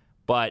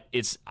 But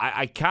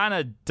I kind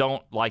of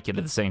don't like it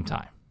at the same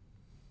time.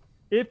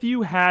 If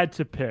you had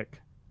to pick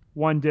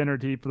one dinner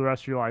to eat for the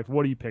rest of your life,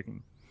 what are you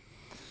picking?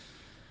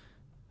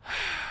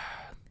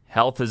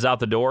 Health is out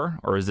the door,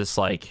 or is this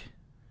like...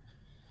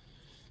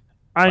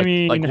 I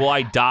mean... Like, will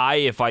I die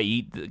if I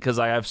eat... Because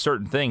I have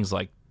certain things,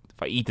 like,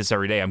 if I eat this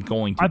every day, I'm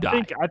going to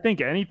die. I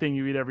think anything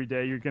you eat every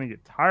day, you're going to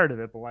get tired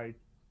of it, but like...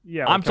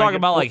 Yeah, I'm talking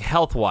about, like,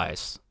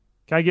 health-wise.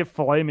 Can I get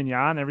filet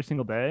mignon every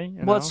single day?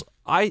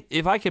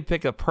 If I could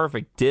pick a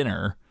perfect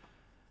dinner,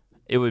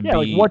 it would be...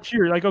 like what's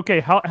your... Like,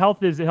 okay,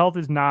 health is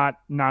not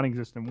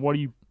non-existent. What do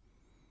you...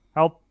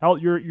 Health,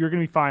 you're going to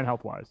be fine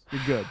health-wise.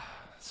 You're good.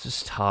 It's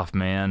just tough,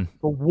 man.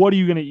 But what are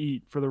you going to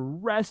eat for the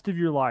rest of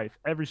your life,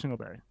 every single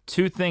day?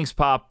 Two things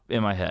pop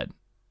in my head.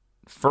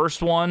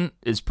 First one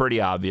is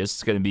pretty obvious.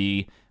 It's going to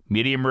be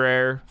medium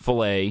rare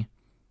filet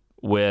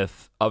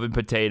with oven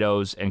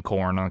potatoes and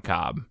corn on the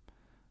cob.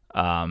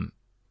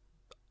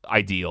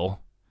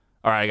 Ideal.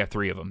 All right, I got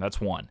 3 of them.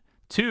 That's 1.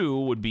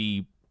 2 would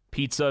be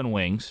pizza and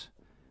wings.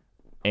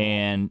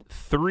 And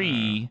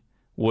 3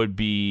 would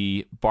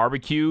be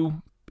barbecue,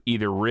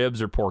 either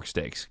ribs or pork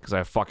steaks, because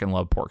I fucking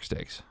love pork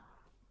steaks.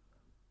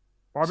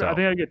 I think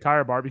I'd get tired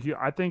of barbecue.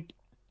 I think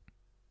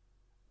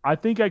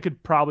I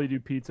could probably do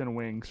pizza and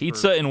wings.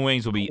 Pizza and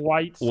wings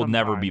will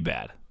never be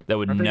bad. That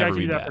would never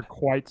be bad. For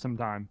quite some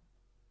time.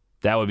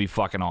 That would be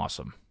fucking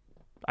awesome.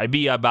 I'd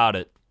be about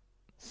it.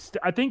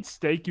 I think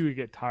steak you would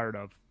get tired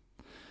of.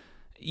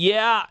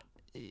 Yeah,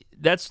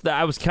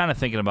 I was kind of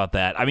thinking about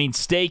that. I mean,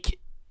 steak,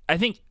 I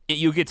think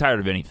you'll get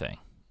tired of anything.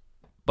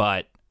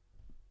 But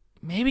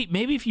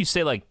maybe if you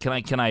say, like,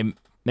 can I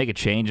make a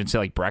change and say,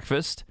 like,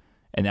 breakfast?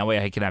 And that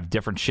way I can have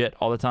different shit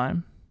all the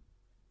time?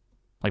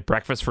 Like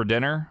breakfast for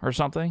dinner or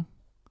something?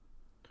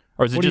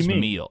 Or is it just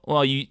meal?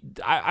 Well,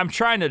 I'm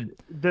trying to...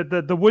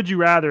 The would you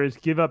rather is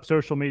give up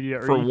social media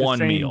or for eat one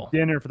the same meal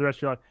dinner for the rest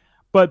of your life.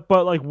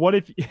 But like, what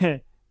if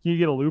you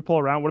get a loophole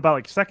around? What about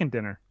like second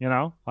dinner? You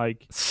know,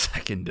 like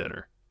second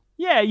dinner.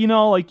 Yeah,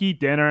 like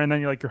eat dinner and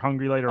then you're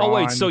hungry later on. Oh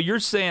wait, so you're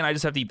saying I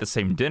just have to eat the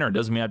same dinner? It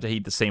doesn't mean I have to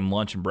eat the same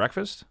lunch and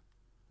breakfast?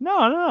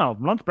 No.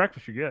 Lunch,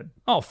 breakfast, you're good.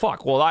 Oh,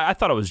 fuck. Well, I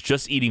thought I was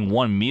just eating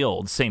one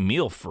meal, the same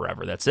meal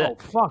forever. That's it. Oh,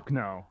 fuck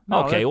no.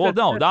 Okay,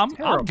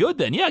 I'm good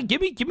then. Yeah,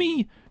 give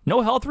me no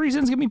health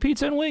reasons. Give me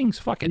pizza and wings.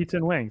 Fuck it. Pizza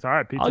and wings. All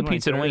right, I'll eat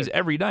pizza and wings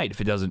every night if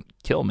it doesn't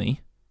kill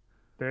me.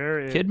 There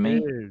it Kid me?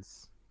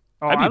 is.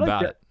 Oh, I'd be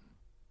about it.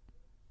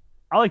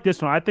 I like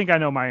this one. I think I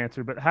know my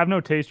answer, but have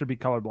no taste or be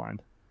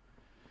colorblind.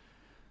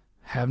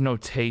 Have no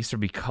taste or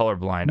be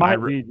colorblind.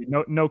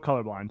 No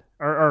colorblind.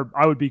 Or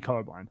I would be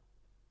colorblind.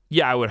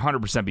 Yeah, I would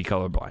 100% be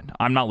colorblind.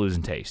 I'm not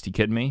losing taste. You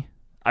kidding me?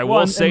 I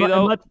will say,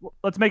 though...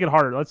 Let's make it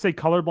harder. Let's say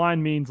colorblind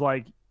means,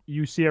 like,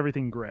 you see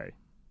everything gray.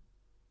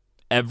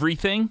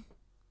 Everything?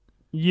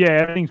 Yeah,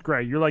 everything's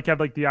gray. You're like, have,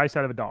 like, the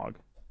eyesight of a dog.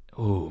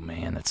 Oh,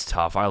 man, that's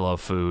tough. I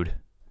love food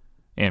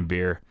and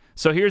beer.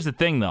 So here's the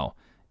thing, though.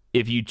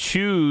 If you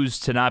choose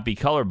to not be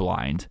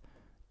colorblind,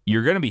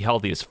 you're going to be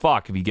healthy as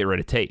fuck if you get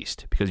rid of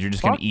taste, because you're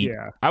just going to eat...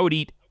 Yeah. I would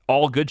eat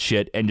all good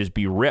shit and just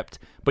be ripped.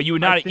 But you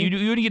would not... You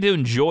wouldn't get to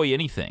enjoy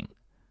anything.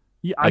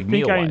 Yeah, like I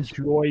think I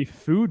enjoy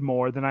food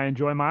more than I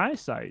enjoy my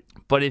eyesight.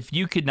 But if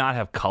you could not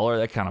have color,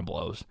 that kind of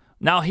blows.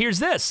 Now, here's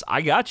this.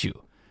 I got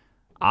you.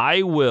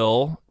 I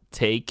will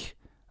take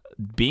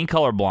being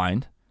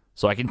colorblind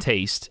so I can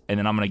taste, and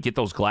then I'm going to get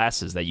those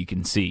glasses that you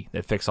can see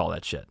that fix all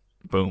that shit.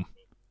 Boom.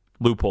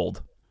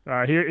 Loopholed. All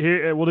right,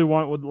 here we'll do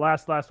one.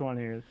 Last one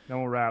here. Then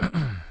we'll wrap.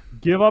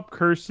 Give up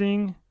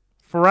cursing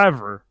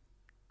forever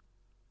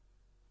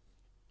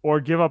or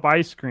give up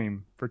ice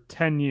cream for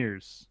 10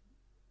 years.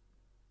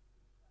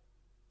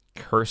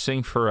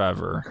 Cursing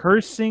forever.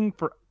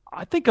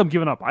 I think I'm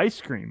giving up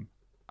ice cream.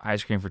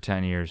 Ice cream for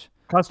 10 years.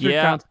 Custard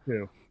counts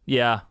too.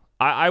 Yeah.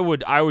 I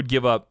would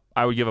give up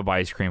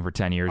ice cream for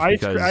 10 years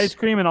because ice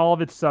cream and all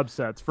of its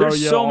subsets.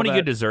 There's so many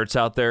good desserts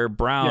out there.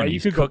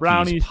 Brownies,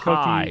 cookies,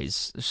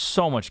 pies. There's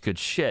so much good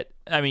shit.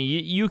 I mean,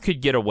 you could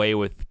get away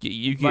with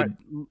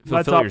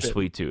fulfill your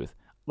sweet tooth.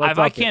 If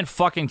I can't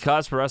fucking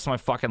cuss for the rest of my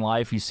fucking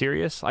life, you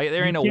serious?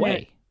 There ain't no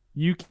way.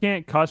 You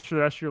can't cuss for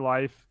the rest of your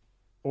life,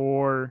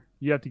 or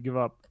you have to give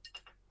up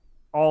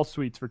all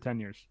sweets for 10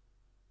 years.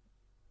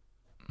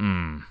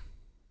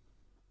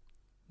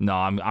 No,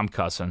 I'm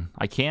cussing.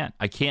 I can't.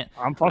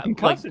 I'm fucking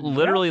cussing. Like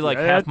literally,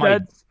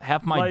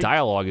 half my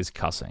dialogue is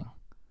cussing.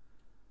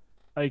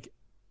 It's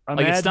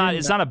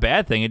not a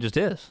bad thing. It just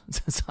is.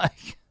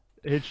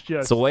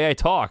 It's the way I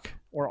talk.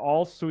 Or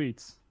all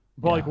sweets.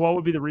 But what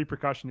would be the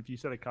repercussion if you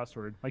said a cuss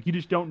word? Like you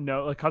just don't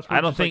know. Like cuss word.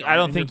 I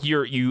don't think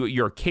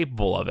you're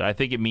capable of it. I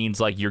think it means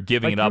like you're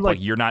giving it up.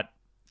 Like you're not.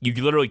 You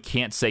literally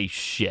can't say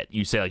shit.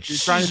 You say like, you're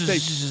trying to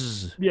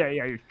say,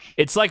 yeah.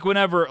 It's like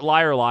whenever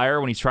liar,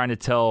 when he's trying to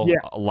tell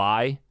a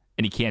lie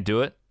and he can't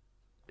do it.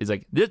 He's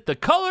like, the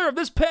color of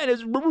this pen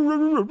is.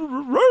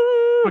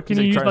 But can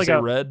you use like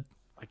a red?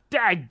 Like,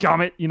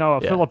 dadgummit,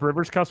 a Phillip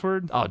Rivers cuss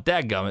word. Oh,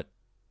 dadgummit.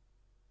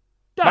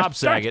 Gosh, Bob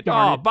Saget.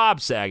 darn Oh, it. Bob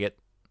Saget.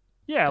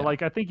 Yeah,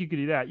 like I think you could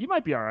do that. You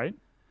might be all right.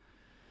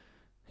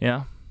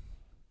 Yeah.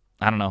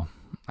 I don't know.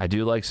 I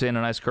do like saying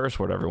a nice curse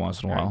word every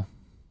once in a while.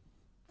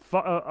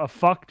 A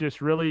fuck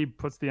just really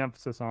puts the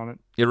emphasis on it.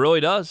 It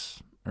really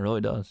does. It really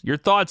does. Your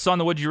thoughts on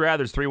the Would You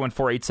Rathers,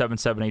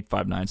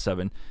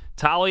 314-877-8597.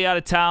 Tolly out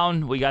of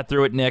town. We got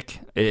through it, Nick.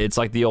 It's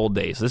like the old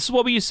days. This is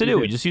what we used to do.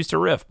 We just used to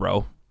riff,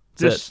 bro.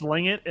 Just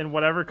sling it, and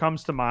whatever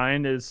comes to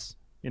mind is,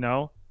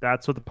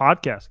 that's what the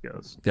podcast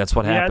goes. That's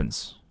what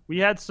happens. We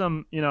had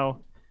some,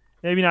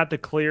 maybe not the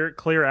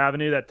clear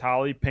avenue that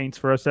Tolly paints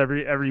for us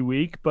every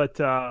week, but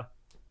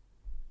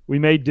we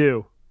made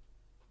do.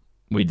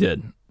 We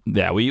did.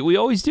 Yeah, we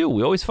always do.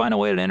 We always find a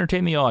way to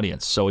entertain the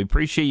audience. So we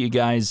appreciate you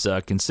guys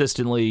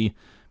consistently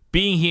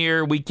being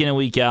here week in and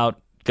week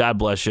out. God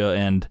bless you,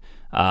 and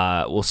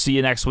we'll see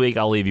you next week.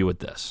 I'll leave you with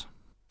this.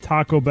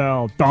 Taco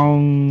Bell,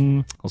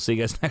 dong. We'll see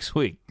you guys next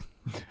week.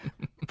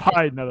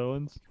 Bye,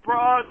 Netherlands.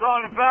 Bros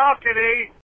on the balcony.